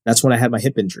 That's when I had my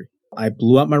hip injury. I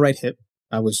blew out my right hip.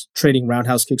 I was trading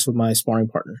roundhouse kicks with my sparring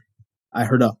partner. I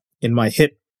hurt up in my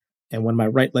hip. And when my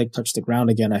right leg touched the ground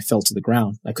again, I fell to the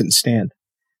ground. I couldn't stand.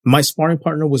 My sparring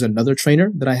partner was another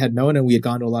trainer that I had known, and we had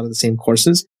gone to a lot of the same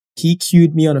courses. He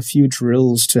cued me on a few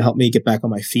drills to help me get back on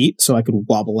my feet so I could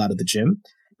wobble out of the gym.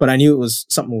 But I knew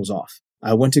something was off.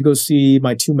 I went to go see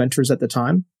my 2 mentors at the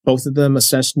time. Both of them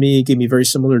assessed me, gave me very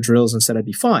similar drills and said I'd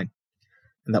be fine.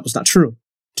 And that was not true.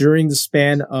 During the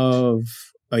span of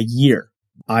a year,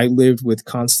 I lived with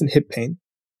constant hip pain.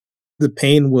 The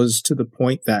pain was to the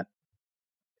point that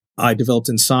I developed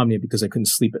insomnia because I couldn't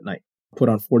sleep at night. Put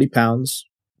on 40 pounds.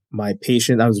 I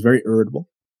was very irritable.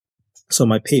 So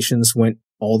my patience went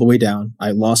all the way down.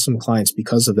 I lost some clients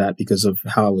because of that, because of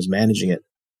how I was managing it.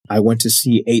 I went to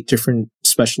see 8 different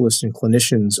specialists and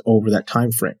clinicians over that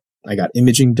time frame. I got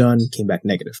imaging done, came back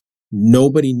negative.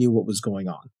 Nobody knew what was going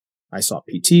on. I saw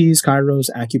PTs, chiros,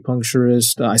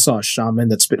 acupuncturists. I saw a shaman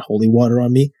that spit holy water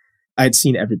on me. I had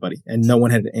seen everybody and no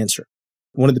one had an answer.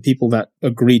 One of the people that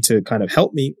agreed to kind of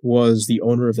help me was the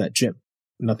owner of that gym.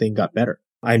 Nothing got better.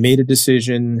 I made a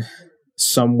decision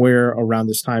somewhere around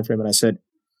this time frame and I said,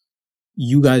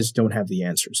 you guys don't have the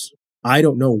answers. I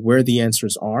don't know where the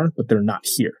answers are, but they're not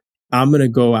here. I'm going to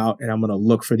go out and I'm going to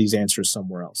look for these answers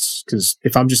somewhere else. Because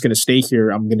if I'm just going to stay here,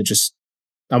 I'm going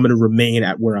to remain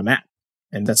at where I'm at.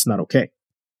 And that's not okay.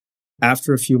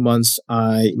 After a few months,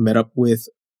 I met up with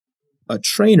a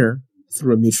trainer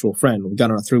through a mutual friend. We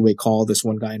got on a 3-way call, this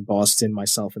one guy in Boston,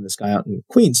 myself, and this guy out in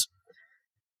Queens.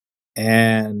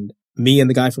 And me and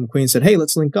the guy from Queens said, hey,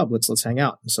 let's link up. Let's hang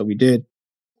out. And so we did.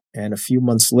 And a few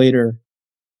months later,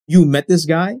 you met this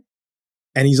guy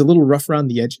and he's a little rough around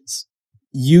the edges.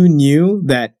 You knew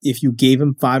that if you gave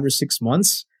him 5 or 6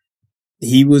 months,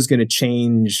 he was going to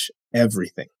change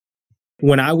everything.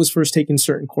 When I was first taking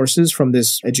certain courses from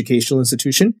this educational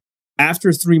institution,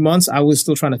 after 3 months, I was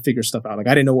still trying to figure stuff out. Like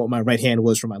I didn't know what my right hand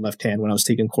was from my left hand when I was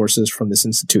taking courses from this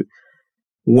institute.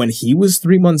 When he was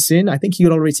 3 months in, I think he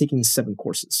had already taken 7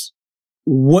 courses.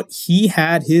 What he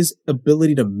had, his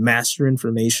ability to master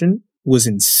information was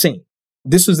insane.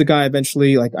 This was the guy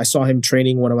eventually, like I saw him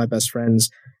training one of my best friends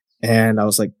and I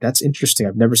was like, that's interesting.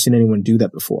 I've never seen anyone do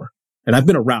that before. And I've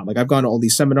been around, like I've gone to all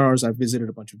these seminars. I've visited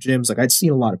a bunch of gyms. Like I'd seen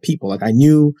a lot of people. Like I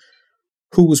knew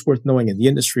who was worth knowing in the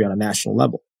industry on a national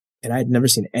level. And I had never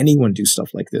seen anyone do stuff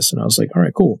like this. And I was like, all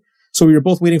right, cool. So we were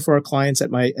both waiting for our clients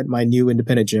at my new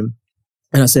independent gym.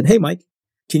 And I said, hey, Mike,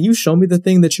 can you show me the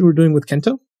thing that you were doing with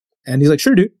Kento? And he's like,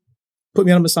 sure, dude. Put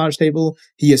me on a massage table.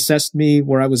 He assessed me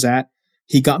where I was at.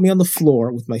 He got me on the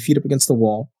floor with my feet up against the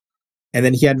wall. And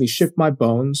then he had me shift my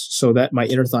bones so that my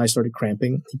inner thigh started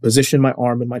cramping. He positioned my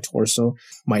arm and my torso.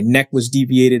 My neck was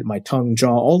deviated, my tongue,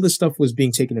 jaw, all this stuff was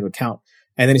being taken into account.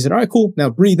 And then he said, all right, cool. Now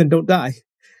breathe and don't die.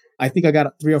 I think I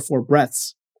got 3 or 4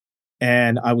 breaths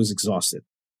and I was exhausted.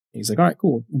 He's like, all right,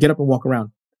 cool. Get up and walk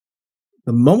around.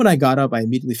 The moment I got up, I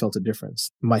immediately felt a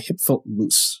difference. My hip felt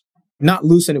loose. Not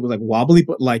loose and it was like wobbly,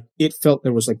 but like it felt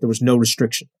there was no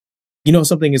restriction. You know,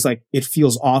 something is like, it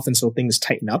feels off and so things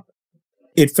tighten up.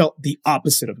 It felt the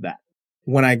opposite of that.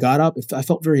 When I got up, I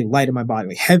felt very light in my body,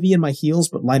 like heavy in my heels,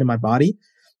 but light in my body.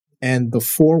 And the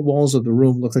 4 walls of the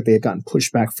room looked like they had gotten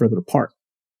pushed back further apart.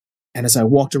 And as I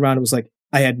walked around, it was like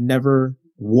I had never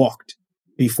walked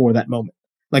before that moment.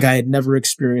 Like I had never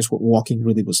experienced what walking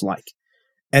really was like.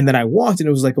 And then I walked and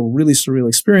it was like a really surreal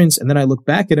experience. And then I looked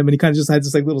back at him and he kind of just had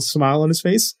this like little smile on his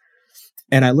face.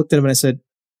 And I looked at him and I said,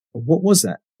 what was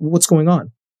that? What's going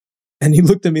on? And he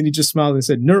looked at me and he just smiled and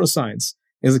said, neuroscience.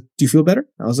 He was like, do you feel better?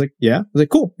 I was like, yeah. I was like,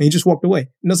 cool. And he just walked away.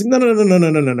 And I was like,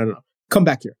 no. Come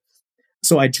back here.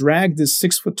 So I dragged this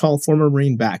 6-foot tall former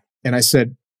Marine back and I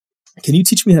said, can you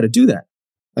teach me how to do that?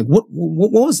 Like, what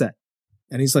was that?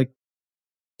 And he's like,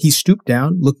 he stooped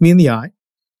down, looked me in the eye,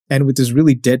 and with this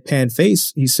really deadpan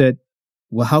face, he said,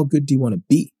 well, how good do you want to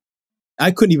be?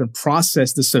 I couldn't even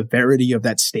process the severity of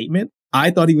that statement.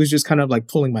 I thought he was just kind of like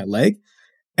pulling my leg.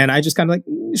 And I just kind of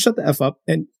like, shut the F up.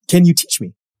 And can you teach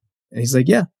me? And he's like,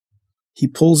 yeah. He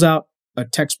pulls out a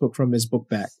textbook from his book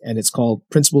bag and it's called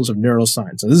Principles of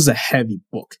Neuroscience. So this is a heavy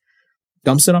book.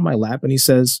 Dumps it on my lap and he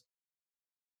says,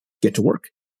 get to work.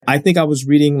 I think I was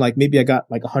reading like, maybe I got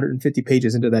like 150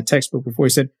 pages into that textbook before he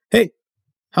said, hey,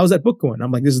 how's that book going?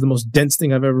 I'm like, this is the most dense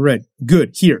thing I've ever read.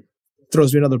 Good. Here.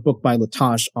 Throws me another book by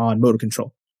Latache on motor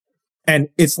control. And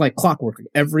it's like clockwork.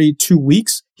 Every 2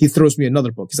 weeks, he throws me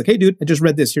another book. He's like, hey, dude, I just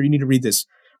read this. Here, you need to read this.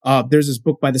 There's this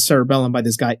book by the cerebellum by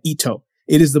this guy, E20.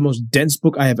 It is the most dense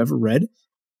book I have ever read.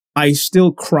 I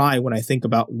still cry when I think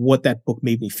about what that book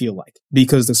made me feel like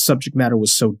because the subject matter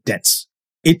was so dense.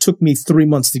 It took me 3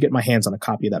 months to get my hands on a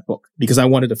copy of that book because I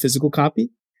wanted a physical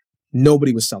copy.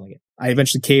 Nobody was selling it. I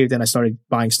eventually caved and I started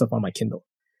buying stuff on my Kindle.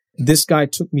 This guy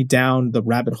took me down the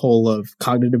rabbit hole of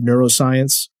cognitive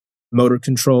neuroscience, motor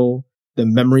control, the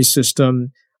memory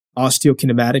system,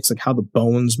 osteokinematics, like how the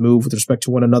bones move with respect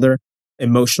to one another,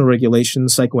 emotional regulation,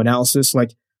 psychoanalysis.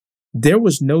 Like there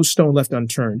was no stone left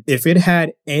unturned. If it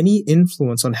had any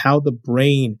influence on how the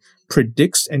brain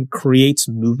predicts and creates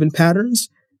movement patterns,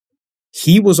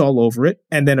 he was all over it.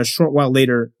 And then a short while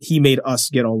later, he made us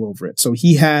get all over it. So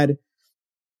he had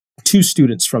 2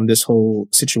 students from this whole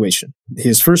situation.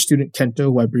 His first student, Kento,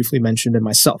 who I briefly mentioned, and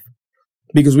myself,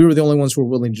 because we were the only ones who were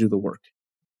willing to do the work.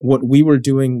 What we were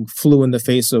doing flew in the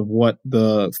face of what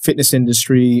the fitness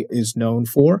industry is known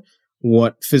for,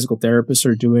 what physical therapists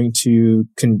are doing to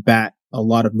combat a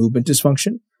lot of movement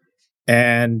dysfunction.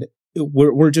 And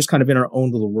we're just kind of in our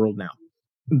own little world now.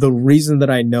 The reason that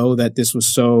I know that this was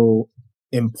so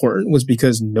important was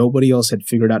because nobody else had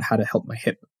figured out how to help my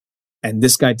hip. And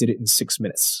this guy did it in 6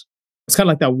 minutes. It's kind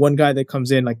of like that one guy that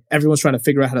comes in, like everyone's trying to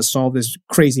figure out how to solve this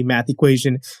crazy math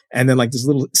equation. And then like this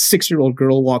little 6-year-old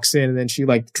girl walks in and then she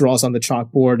like draws on the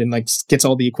chalkboard and like gets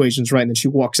all the equations right. And then she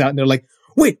walks out and they're like,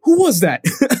 wait, who was that?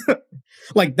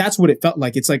 Like that's what it felt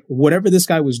like. It's like whatever this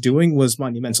guy was doing was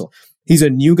monumental. He's a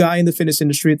new guy in the fitness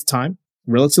industry at the time,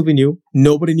 relatively new.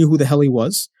 Nobody knew who the hell he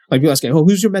was. Like people asking, oh,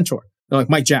 who's your mentor? They're like,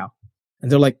 Mike Zhao.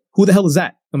 And they're like, who the hell is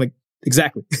that? I'm like,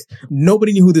 exactly.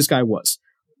 Nobody knew who this guy was.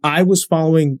 I was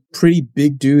following pretty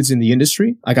big dudes in the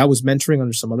industry. Like I was mentoring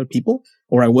under some other people,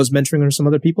 or I was mentoring under some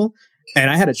other people.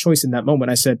 And I had a choice in that moment.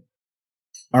 I said,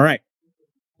 all right,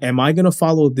 am I going to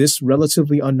follow this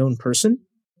relatively unknown person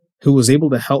who was able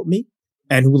to help me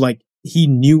and who like he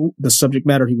knew the subject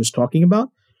matter he was talking about?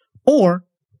 Or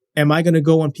am I going to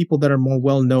go on people that are more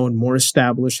well-known, more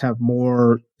established, have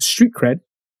more street cred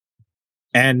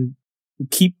and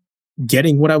keep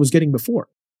getting what I was getting before.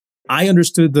 I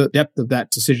understood the depth of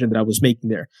that decision that I was making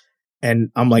there.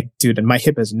 And I'm like, dude, and my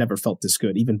hip has never felt this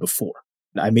good, even before.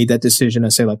 I made that decision. I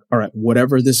say like, all right,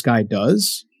 whatever this guy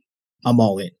does, I'm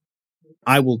all in.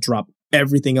 I will drop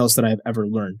everything else that I've ever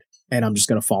learned, and I'm just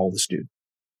going to follow this dude.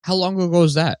 How long ago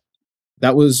was that?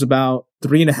 That was about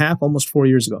 3.5, almost 4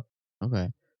 years ago. Okay.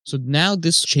 So now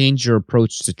this changed your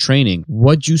approach to training.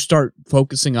 What'd you start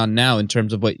focusing on now in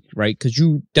terms of what, right? Because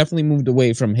you definitely moved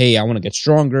away from, hey, I want to get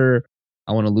stronger,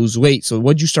 I want to lose weight. So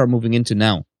what'd you start moving into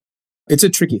now? It's a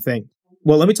tricky thing.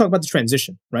 Well, let me talk about the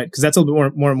transition, right? Because that's a little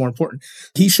bit more important.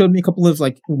 He showed me a couple of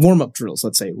like warm-up drills,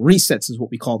 let's say. Resets is what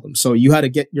we call them. So you had to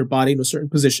get your body in a certain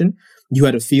position. You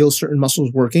had to feel certain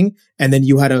muscles working, and then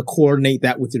you had to coordinate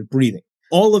that with your breathing.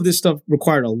 All of this stuff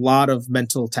required a lot of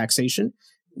mental taxation.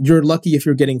 You're lucky if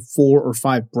you're getting 4 or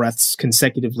 5 breaths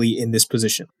consecutively in this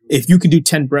position. If you can do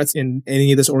 10 breaths in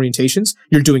any of this orientations,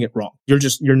 you're doing it wrong.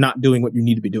 You're not doing what you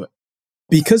need to be doing.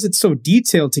 Because it's so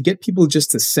detailed, to get people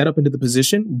just to set up into the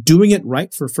position, doing it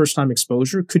right for first-time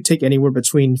exposure could take anywhere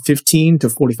between 15 to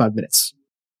 45 minutes.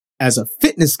 As a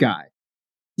fitness guy,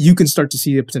 you can start to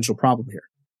see a potential problem here.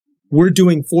 We're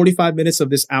doing 45 minutes of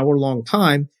this hour-long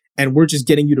time, and we're just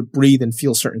getting you to breathe and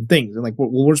feel certain things. And like, well,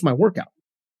 where's my workout?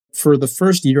 For the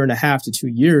first 1.5 to 2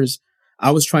 years,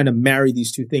 I was trying to marry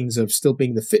these two things of still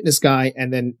being the fitness guy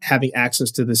and then having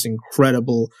access to this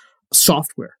incredible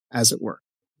software, as it were.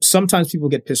 Sometimes people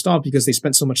get pissed off because they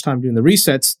spent so much time doing the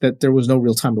resets that there was no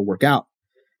real time to work out.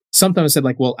 Sometimes I said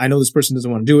like, well, I know this person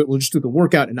doesn't want to do it. We'll just do the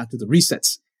workout and not do the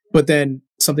resets. But then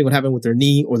something would happen with their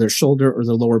knee or their shoulder or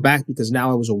their lower back because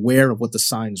now I was aware of what the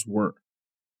signs were.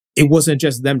 It wasn't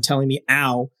just them telling me,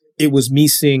 ow, it was me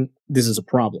seeing this is a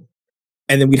problem.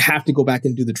 And then we'd have to go back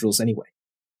and do the drills anyway.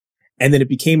 And then it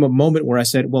became a moment where I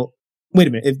said, well, wait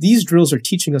a minute. If these drills are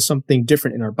teaching us something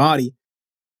different in our body,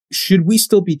 should we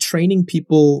still be training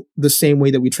people the same way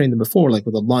that we trained them before, like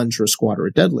with a lunge or a squat or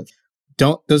a deadlift?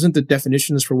 Doesn't the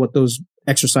definitions for what those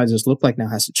exercises look like now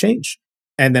has to change?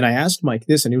 And then I asked Mike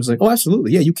this, and he was like, oh,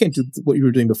 absolutely. Yeah, you can't do what you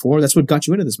were doing before. That's what got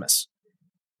you into this mess.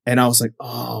 And I was like,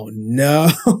 oh, no,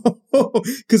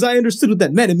 because I understood what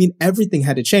that meant. I mean, everything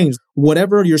had to change.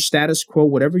 Whatever your status quo,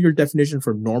 whatever your definition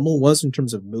for normal was in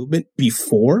terms of movement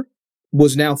before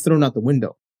was now thrown out the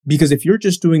window. Because if you're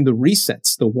just doing the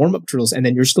resets, the warm-up drills, and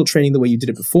then you're still training the way you did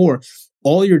it before,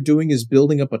 all you're doing is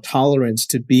building up a tolerance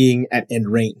to being at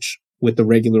end range with the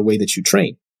regular way that you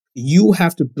train. You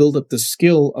have to build up the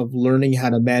skill of learning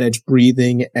how to manage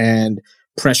breathing and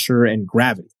pressure and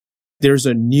gravity. There's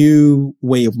a new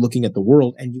way of looking at the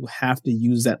world, and you have to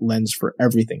use that lens for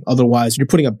everything. Otherwise, you're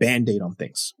putting a Band-Aid on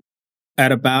things.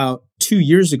 At about 2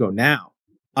 years ago now,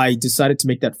 I decided to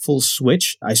make that full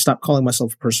switch. I stopped calling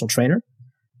myself a personal trainer.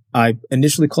 I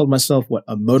initially called myself,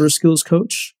 a motor skills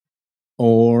coach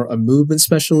or a movement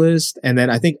specialist. And then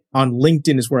I think on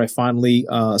LinkedIn is where I finally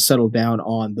settled down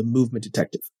on the movement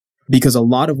detective, because a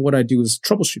lot of what I do is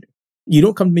troubleshooting. You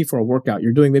don't come to me for a workout.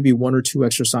 You're doing maybe 1 or 2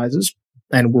 exercises,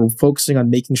 and we're focusing on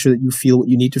making sure that you feel what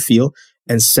you need to feel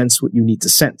and sense what you need to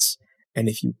sense. And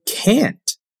if you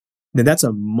can't, then that's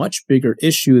a much bigger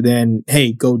issue than,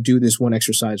 hey, go do this one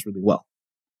exercise really well.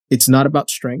 It's not about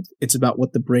strength. It's about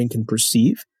what the brain can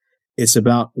perceive. It's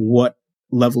about what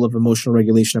level of emotional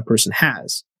regulation a person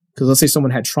has. Because let's say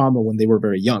someone had trauma when they were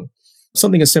very young.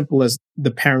 Something as simple as the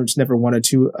parents never wanted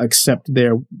to accept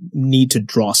their need to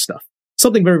draw stuff.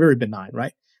 Something very, very benign,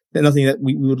 right? Nothing that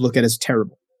we would look at as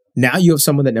terrible. Now you have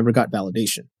someone that never got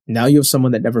validation. Now you have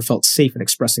someone that never felt safe in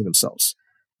expressing themselves.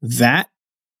 That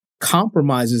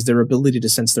compromises their ability to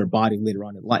sense their body later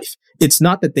on in life. It's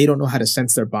not that they don't know how to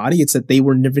sense their body. It's that they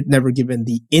were never given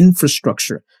the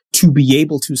infrastructure to be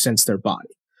able to sense their body.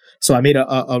 So I made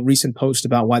a recent post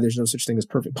about why there's no such thing as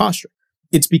perfect posture.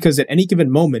 It's because at any given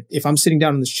moment, if I'm sitting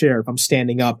down in this chair, if I'm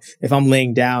standing up, if I'm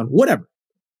laying down, whatever,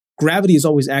 gravity is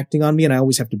always acting on me and I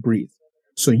always have to breathe.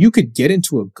 So you could get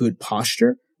into a good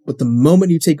posture, but the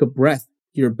moment you take a breath,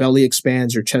 your belly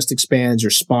expands, your chest expands,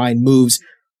 your spine moves.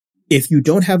 If you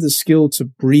don't have the skill to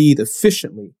breathe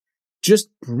efficiently, just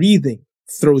breathing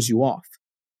throws you off.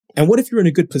 And what if you're in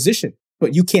a good position,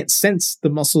 but you can't sense the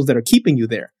muscles that are keeping you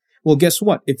there? Well, guess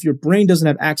what? If your brain doesn't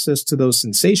have access to those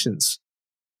sensations,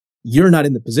 you're not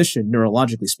in the position,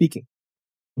 neurologically speaking.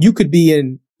 You could be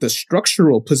in the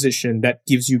structural position that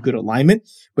gives you good alignment,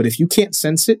 but if you can't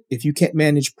sense it, if you can't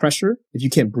manage pressure, if you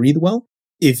can't breathe well,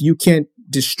 if you can't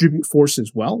distribute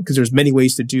forces well, because there's many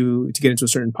ways to get into a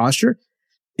certain posture,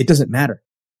 it doesn't matter.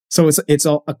 So it's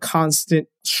a constant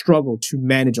struggle to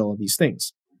manage all of these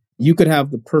things. You could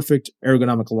have the perfect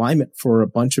ergonomic alignment for a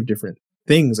bunch of different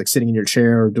things, like sitting in your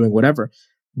chair or doing whatever.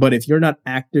 But if you're not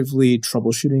actively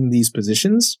troubleshooting these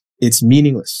positions, it's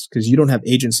meaningless because you don't have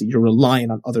agency. You're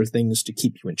relying on other things to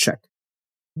keep you in check.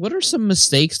 What are some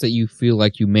mistakes that you feel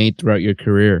like you made throughout your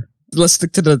career? Let's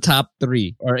stick to the top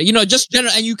 3, or just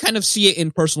general, and you kind of see it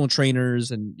in personal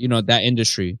trainers and that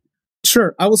industry.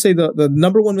 Sure. I will say the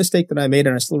number one mistake that I made,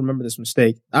 and I still remember this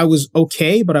mistake, I was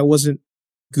okay, but I wasn't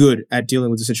good at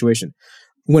dealing with the situation.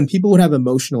 When people would have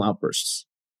emotional outbursts,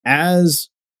 as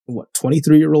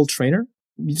 23-year-old trainer,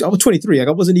 I was 23. Like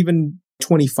I wasn't even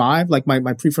 25. Like my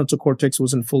prefrontal cortex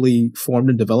wasn't fully formed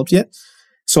and developed yet.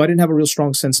 So I didn't have a real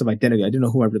strong sense of identity. I didn't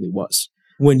know who I really was.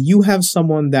 When you have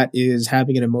someone that is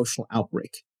having an emotional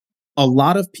outbreak, a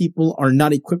lot of people are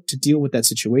not equipped to deal with that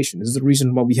situation. This is the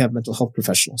reason why we have mental health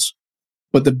professionals.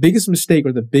 But the biggest mistake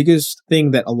or the biggest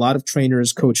thing that a lot of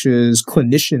trainers, coaches,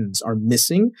 clinicians are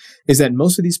missing is that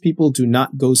most of these people do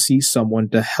not go see someone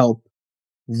to help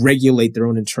regulate their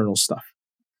own internal stuff.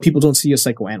 People don't see a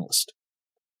psychoanalyst.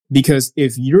 Because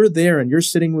if you're there and you're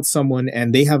sitting with someone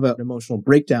and they have an emotional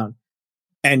breakdown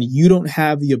and you don't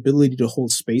have the ability to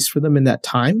hold space for them in that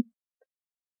time,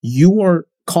 you are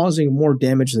causing more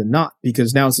damage than not,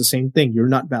 because now it's the same thing. You're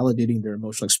not validating their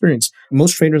emotional experience.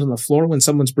 Most trainers on the floor, when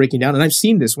someone's breaking down, and I've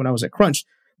seen this when I was at Crunch,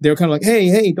 they're kind of like,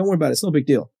 hey, don't worry about it. It's no big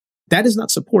deal. That is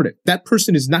not supportive. That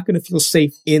person is not going to feel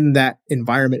safe in that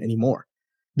environment anymore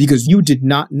because you did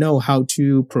not know how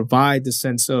to provide the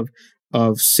sense of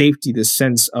safety, the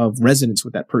sense of resonance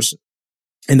with that person.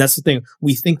 And that's the thing.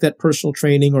 We think that personal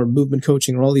training or movement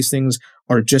coaching or all these things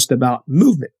are just about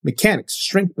movement, mechanics,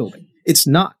 strength building. It's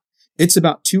not. It's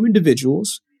about two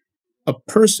individuals, a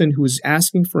person who is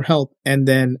asking for help, and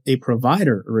then a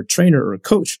provider or a trainer or a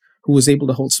coach who is able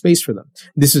to hold space for them.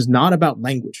 This is not about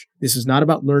language. This is not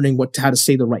about learning how to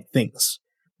say the right things.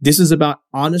 This is about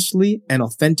honestly and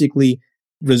authentically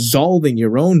resolving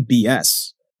your own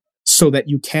BS so that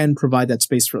you can provide that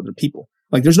space for other people.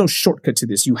 Like there's no shortcut to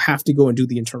this. You have to go and do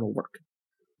the internal work.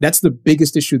 That's the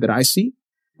biggest issue that I see.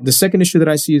 The second issue that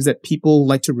I see is that people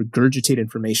like to regurgitate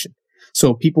information.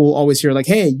 So people always hear like,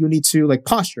 hey, you need to like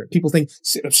posture. People think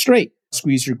sit up straight,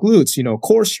 squeeze your glutes,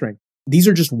 core strength. These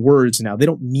are just words now. They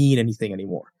don't mean anything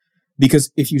anymore.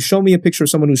 Because if you show me a picture of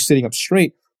someone who's sitting up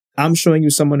straight, I'm showing you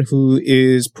someone who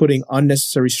is putting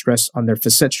unnecessary stress on their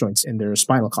facet joints in their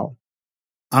spinal column.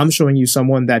 I'm showing you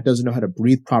someone that doesn't know how to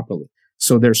breathe properly.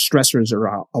 So their stressors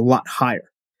are a lot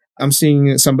higher. I'm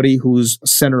seeing somebody whose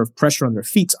center of pressure on their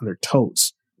feet, on their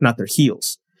toes, not their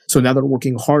heels. So now they're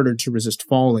working harder to resist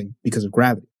falling because of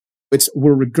gravity.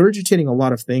 We're regurgitating a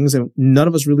lot of things, and none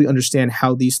of us really understand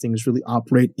how these things really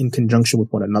operate in conjunction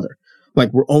with one another.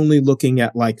 Like we're only looking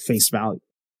at like face value.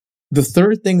 The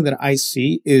third thing that I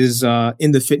see is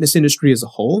in the fitness industry as a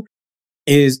whole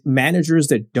is managers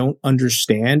that don't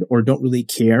understand or don't really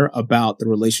care about the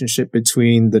relationship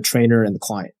between the trainer and the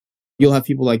client. You'll have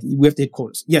people like, we have to hit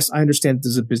quotas. Yes, I understand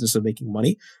this is a business of making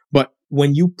money, but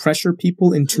when you pressure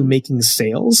people into making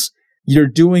sales, you're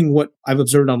doing what I've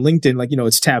observed on LinkedIn. Like,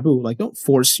 it's taboo. Like, don't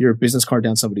force your business card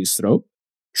down somebody's throat.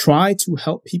 Try to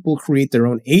help people create their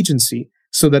own agency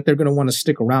so that they're going to want to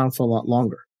stick around for a lot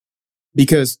longer.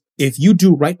 Because if you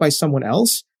do right by someone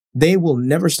else, they will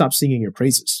never stop singing your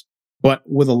praises. But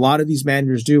what a lot of these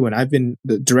managers do, and I've been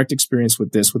the direct experience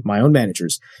with this with my own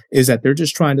managers, is that they're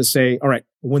just trying to say, all right,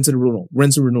 when's the renewal?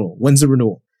 When's the renewal? When's the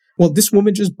renewal? Well, this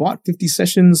woman just bought 50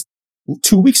 sessions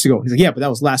 2 weeks ago. And he's like, yeah, but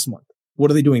that was last month. What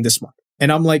are they doing this month?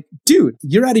 And I'm like, dude,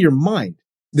 you're out of your mind.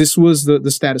 This was the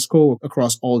status quo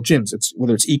across all gyms. It's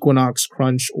whether it's Equinox,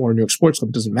 Crunch, or New York Sports Club,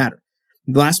 it doesn't matter.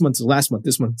 Last month is last month,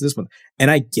 this month is this month.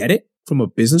 And I get it from a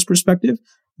business perspective,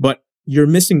 but you're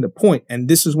missing the point. And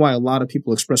this is why a lot of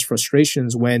people express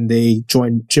frustrations when they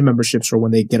join gym memberships or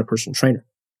when they get a personal trainer.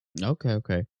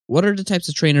 Okay. What are the types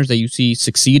of trainers that you see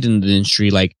succeed in the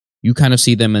industry? Like you kind of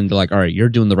see them and they're like, all right, you're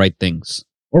doing the right things.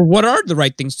 Or what are the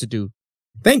right things to do?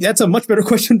 That's a much better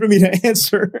question for me to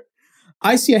answer.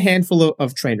 I see a handful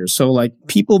of trainers. So like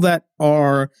people that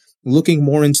are looking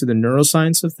more into the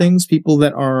neuroscience of things, people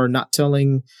that are not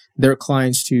telling their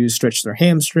clients to stretch their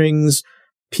hamstrings,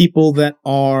 people that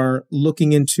are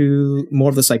looking into more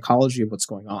of the psychology of what's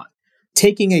going on.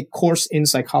 Taking a course in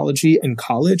psychology in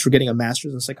college or getting a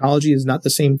master's in psychology is not the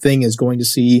same thing as going to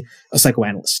see a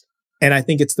psychoanalyst. And I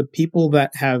think it's the people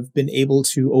that have been able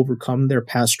to overcome their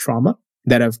past trauma,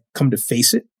 that have come to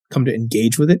face it, come to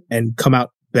engage with it, and come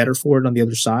out better for it on the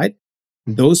other side.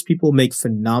 Those people make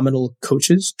phenomenal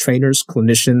coaches, trainers,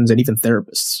 clinicians, and even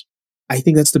therapists. I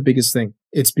think that's the biggest thing.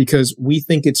 It's because we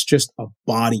think it's just a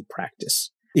body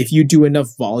practice. If you do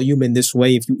enough volume in this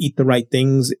way, if you eat the right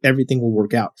things, everything will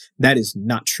work out. That is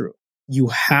not true. You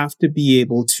have to be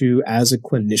able to, as a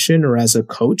clinician or as a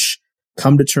coach,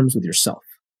 come to terms with yourself.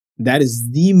 That is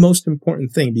the most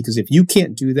important thing, because if you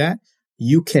can't do that,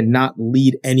 you cannot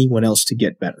lead anyone else to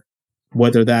get better.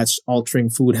 Whether that's altering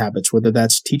food habits, whether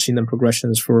that's teaching them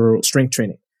progressions for strength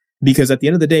training. Because at the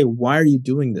end of the day, why are you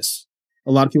doing this?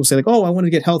 A lot of people say like, oh, I want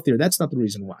to get healthier. That's not the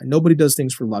reason why. Nobody does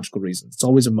things for logical reasons. It's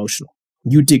always emotional.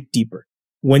 You dig deeper.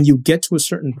 When you get to a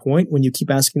certain point, when you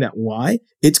keep asking that why,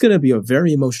 it's going to be a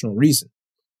very emotional reason.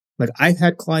 Like I've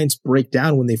had clients break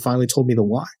down when they finally told me the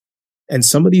why. And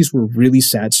some of these were really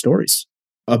sad stories.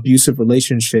 Abusive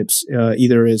relationships,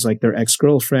 either is like their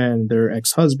ex-girlfriend, their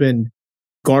ex-husband,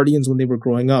 guardians when they were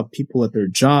growing up, people at their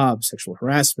job, sexual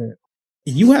harassment.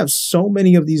 You have so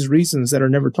many of these reasons that are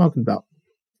never talked about.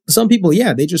 Some people,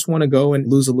 yeah, they just want to go and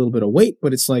lose a little bit of weight,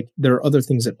 but it's like there are other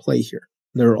things at play here.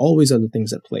 There are always other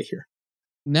things at play here.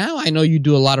 Now I know you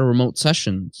do a lot of remote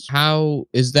sessions. How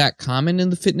is that common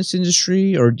in the fitness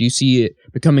industry, or do you see it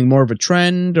becoming more of a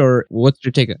trend, or what's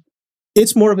your take on it?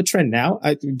 It's more of a trend now,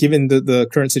 given the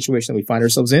current situation that we find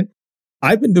ourselves in.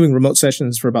 I've been doing remote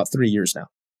sessions for about 3 years now.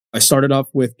 I started off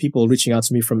with people reaching out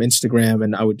to me from Instagram,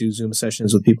 and I would do Zoom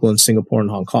sessions with people in Singapore and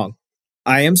Hong Kong.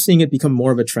 I am seeing it become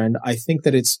more of a trend. I think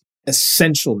that it's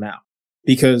essential now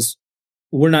because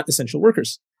we're not essential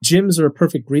workers. Gyms are a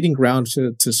perfect breeding ground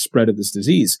to spread of this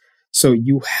disease. So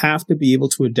you have to be able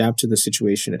to adapt to the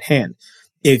situation at hand.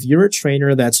 If you're a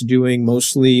trainer that's doing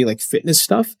mostly like fitness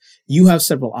stuff, you have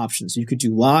several options. You could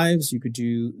do lives, you could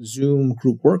do Zoom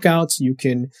group workouts, you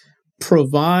can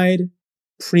provide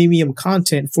premium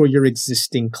content for your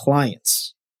existing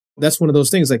clients. That's one of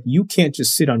those things, like you can't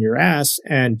just sit on your ass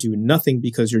and do nothing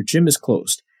because your gym is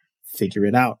closed. Figure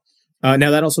it out.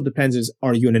 Now that also depends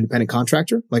are you an independent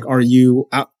contractor? Like, are you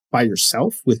out by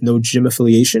yourself with no gym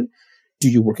affiliation? Do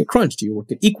you work at Crunch? Do you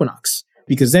work at Equinox?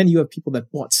 Because then you have people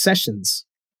that bought sessions,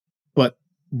 but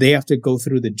they have to go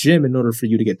through the gym in order for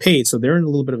you to get paid. So they're in a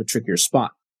little bit of a trickier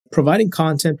spot. Providing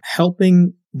content,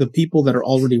 helping the people that are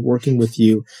already working with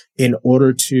you in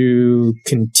order to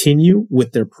continue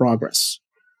with their progress.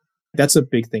 That's a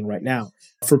big thing right now.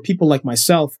 For people like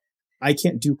myself, I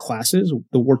can't do classes.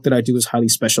 The work that I do is highly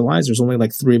specialized. There's only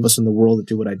like 3 of us in the world that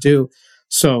do what I do.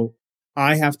 So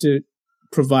I have to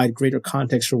provide greater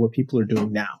context for what people are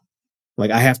doing now.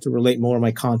 Like I have to relate more of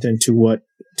my content to what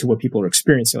people are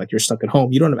experiencing. Like you're stuck at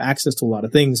home. You don't have access to a lot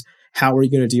of things. How are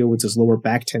you going to deal with this lower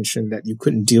back tension that you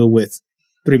couldn't deal with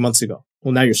 3 months ago?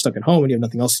 Well, now you're stuck at home and you have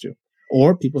nothing else to do.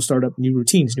 Or people start up new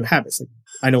routines, new habits. Like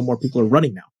I know more people are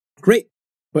running now. Great.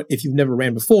 But if you've never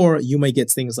ran before, you may get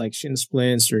things like shin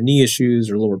splints or knee issues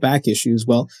or lower back issues.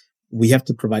 Well, we have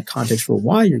to provide context for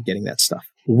why you're getting that stuff.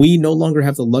 We no longer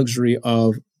have the luxury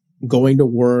of going to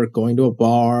work, going to a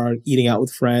bar, eating out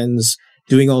with friends,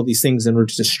 doing all these things in order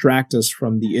to distract us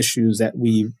from the issues that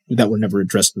were never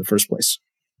addressed in the first place.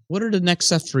 What are the next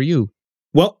steps for you?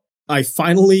 Well, I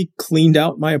finally cleaned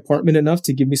out my apartment enough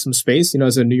to give me some space. You know,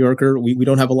 as a New Yorker, we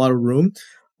don't have a lot of room.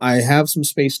 I have some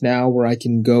space now where I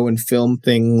can go and film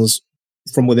things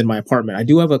from within my apartment. I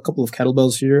do have a couple of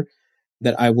kettlebells here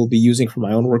that I will be using for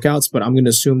my own workouts, but I'm going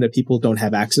to assume that people don't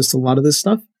have access to a lot of this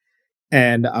stuff.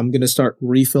 And I'm going to start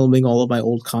refilming all of my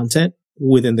old content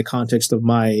within the context of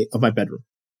my bedroom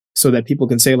so that people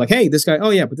can say like, hey, this guy,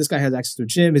 oh yeah, but this guy has access to a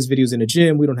gym. His video's in a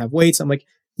gym. We don't have weights. I'm like,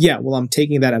 yeah, well, I'm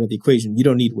taking that out of the equation. You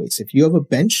don't need weights. If you have a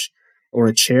bench or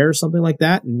a chair or something like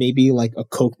that, and maybe like a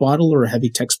Coke bottle or a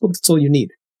heavy textbook, that's all you need.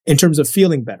 In terms of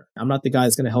feeling better, I'm not the guy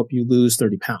that's going to help you lose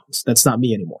 30 pounds. That's not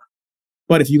me anymore.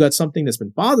 But if you got something that's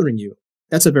been bothering you,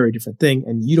 that's a very different thing.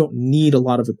 And you don't need a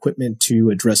lot of equipment to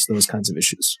address those kinds of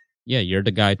issues. Yeah, you're the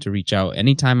guy to reach out.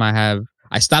 Anytime I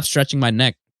stopped stretching my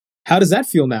neck. How does that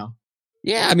feel now?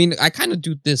 Yeah, I mean, I kind of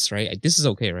do this, right? This is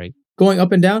okay, right? Going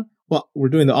up and down? Well, we're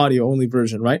doing the audio only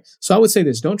version, right? So I would say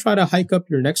this, don't try to hike up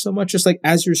your neck so much. Just like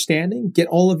as you're standing, get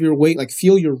all of your weight, like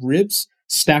feel your ribs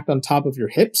stacked on top of your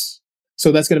hips.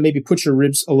 So that's going to maybe put your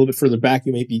ribs a little bit further back.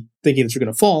 You may be thinking that you're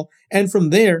going to fall. And from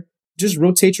there, just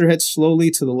rotate your head slowly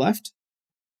to the left.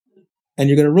 And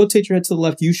you're going to rotate your head to the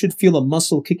left. You should feel a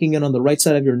muscle kicking in on the right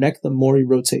side of your neck the more you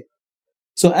rotate.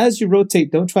 So as you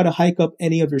rotate, don't try to hike up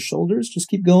any of your shoulders. Just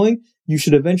keep going. You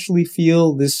should eventually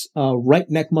feel this right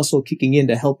neck muscle kicking in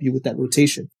to help you with that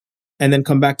rotation. And then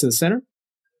come back to the center.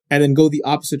 And then go the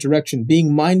opposite direction,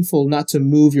 being mindful not to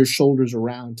move your shoulders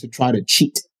around to try to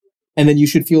cheat. And then you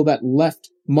should feel that left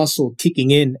muscle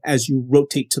kicking in as you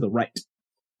rotate to the right.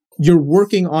 You're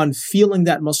working on feeling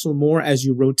that muscle more as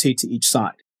you rotate to each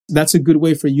side. That's a good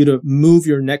way for you to move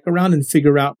your neck around and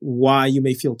figure out why you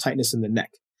may feel tightness in the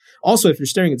neck. Also, if you're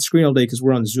staring at the screen all day, because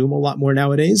we're on Zoom a lot more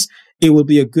nowadays, it would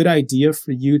be a good idea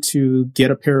for you to get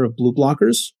a pair of blue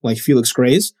blockers like Felix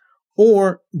Gray's,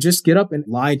 or just get up and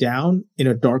lie down in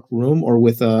a dark room or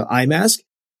with an eye mask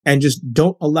and just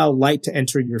don't allow light to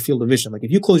enter your field of vision. Like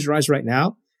if you close your eyes right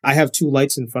now, I have 2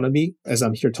 lights in front of me as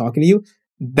I'm here talking to you.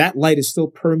 That light is still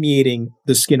permeating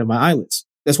the skin of my eyelids.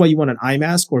 That's why you want an eye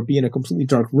mask or be in a completely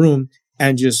dark room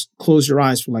and just close your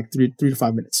eyes for like 3 to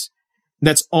 5 minutes.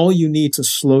 That's all you need to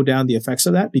slow down the effects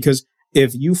of that, because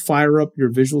if you fire up your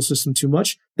visual system too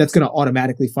much, that's going to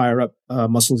automatically fire up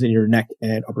muscles in your neck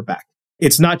and upper back.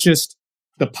 It's not just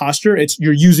the posture, it's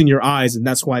you're using your eyes, and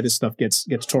that's why this stuff gets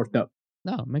torqued up.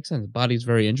 No, it makes sense. Body's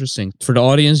very interesting. For the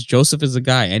audience, Joseph is a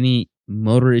guy. Any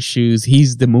motor issues,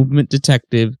 he's the movement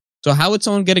detective. So how would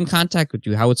someone get in contact with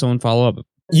you? How would someone follow up?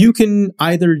 You can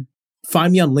either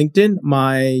find me on LinkedIn.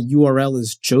 My URL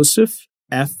is Joseph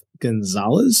F.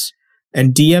 Gonzalez.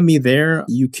 And DM me there.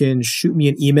 You can shoot me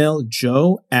an email,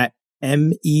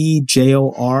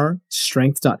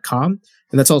 joe@mejorstrength.com.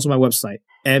 And that's also my website,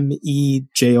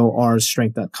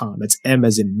 mejorstrength.com. That's M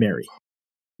as in Mary.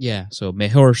 Yeah, so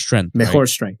Mejor Strength. Mejor right?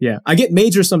 Strength, yeah. I get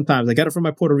Major sometimes. I got it from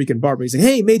my Puerto Rican barber. He's like,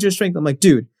 hey, Major Strength. I'm like,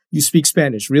 dude, you speak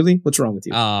Spanish. Really? What's wrong with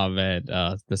you? Oh, man.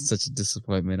 That's such a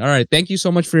disappointment. All right. Thank you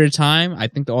so much for your time. I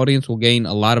think the audience will gain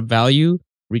a lot of value.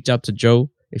 Reach out to Joe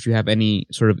if you have any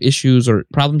sort of issues or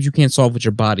problems you can't solve with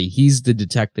your body. He's the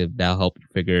detective that'll help you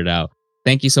figure it out.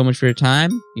 Thank you so much for your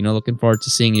time. Looking forward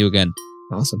to seeing you again.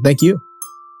 Awesome. Thank you.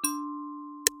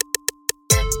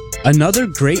 Another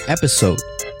great episode.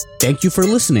 Thank you for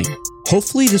listening.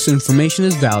 Hopefully this information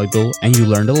is valuable and you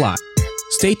learned a lot.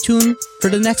 Stay tuned for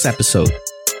the next episode.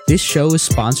 This show is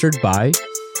sponsored by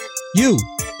you.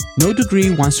 No Degree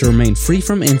wants to remain free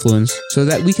from influence so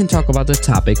that we can talk about the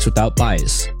topics without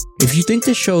bias. If you think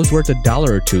this show is worth $1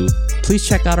 or $2, please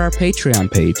check out our Patreon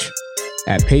page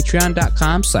at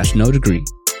patreon.com/nodegree.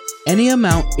 Any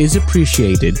amount is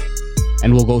appreciated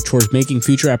and will go towards making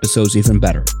future episodes even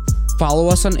better. Follow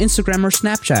us on Instagram or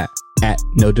Snapchat at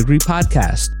No Degree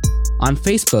Podcast. On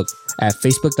Facebook at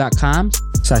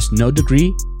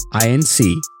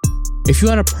facebook.com/NoDegreeINC. If you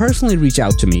want to personally reach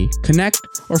out to me, connect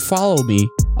or follow me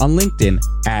on LinkedIn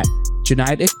at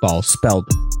Junaid Iqbal, spelled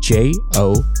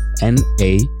Jonaed,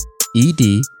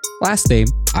 last name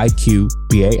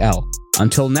Iqbal.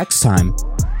 Until next time,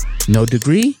 no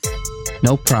degree,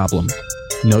 no problem.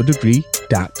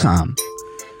 NoDegree.com.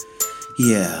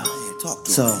 Yeah.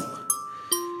 So,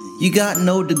 you got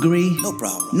no degree? No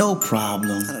problem. No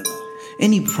problem.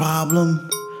 Any problem,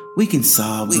 we can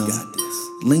solve them. We got this.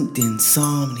 Linked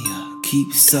insomnia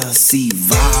keeps us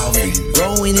evolving,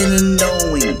 growing in the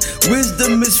knowing.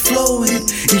 Wisdom is flowing.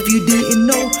 If you didn't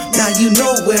know, now you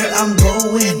know where I'm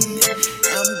going.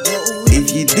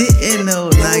 If you didn't know,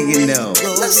 now you know.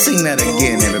 Let's sing that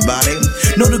again, everybody.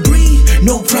 No degree,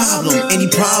 no problem. Any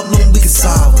problem, we can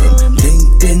solve them.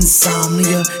 Linked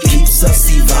insomnia keeps us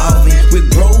evolving. We're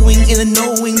growing in the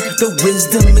knowing. The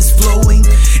wisdom is flowing.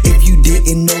 If you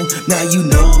didn't know, now you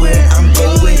know where I'm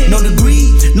going. No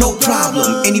degree, no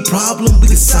problem. Any problem, we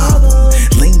can solve them.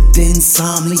 Linked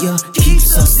insomnia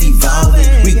keeps us evolving.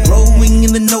 We're growing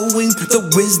in the knowing. The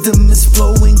wisdom is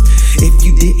flowing. If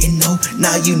you didn't know,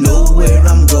 now you know where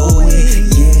I'm going.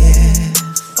 Yeah.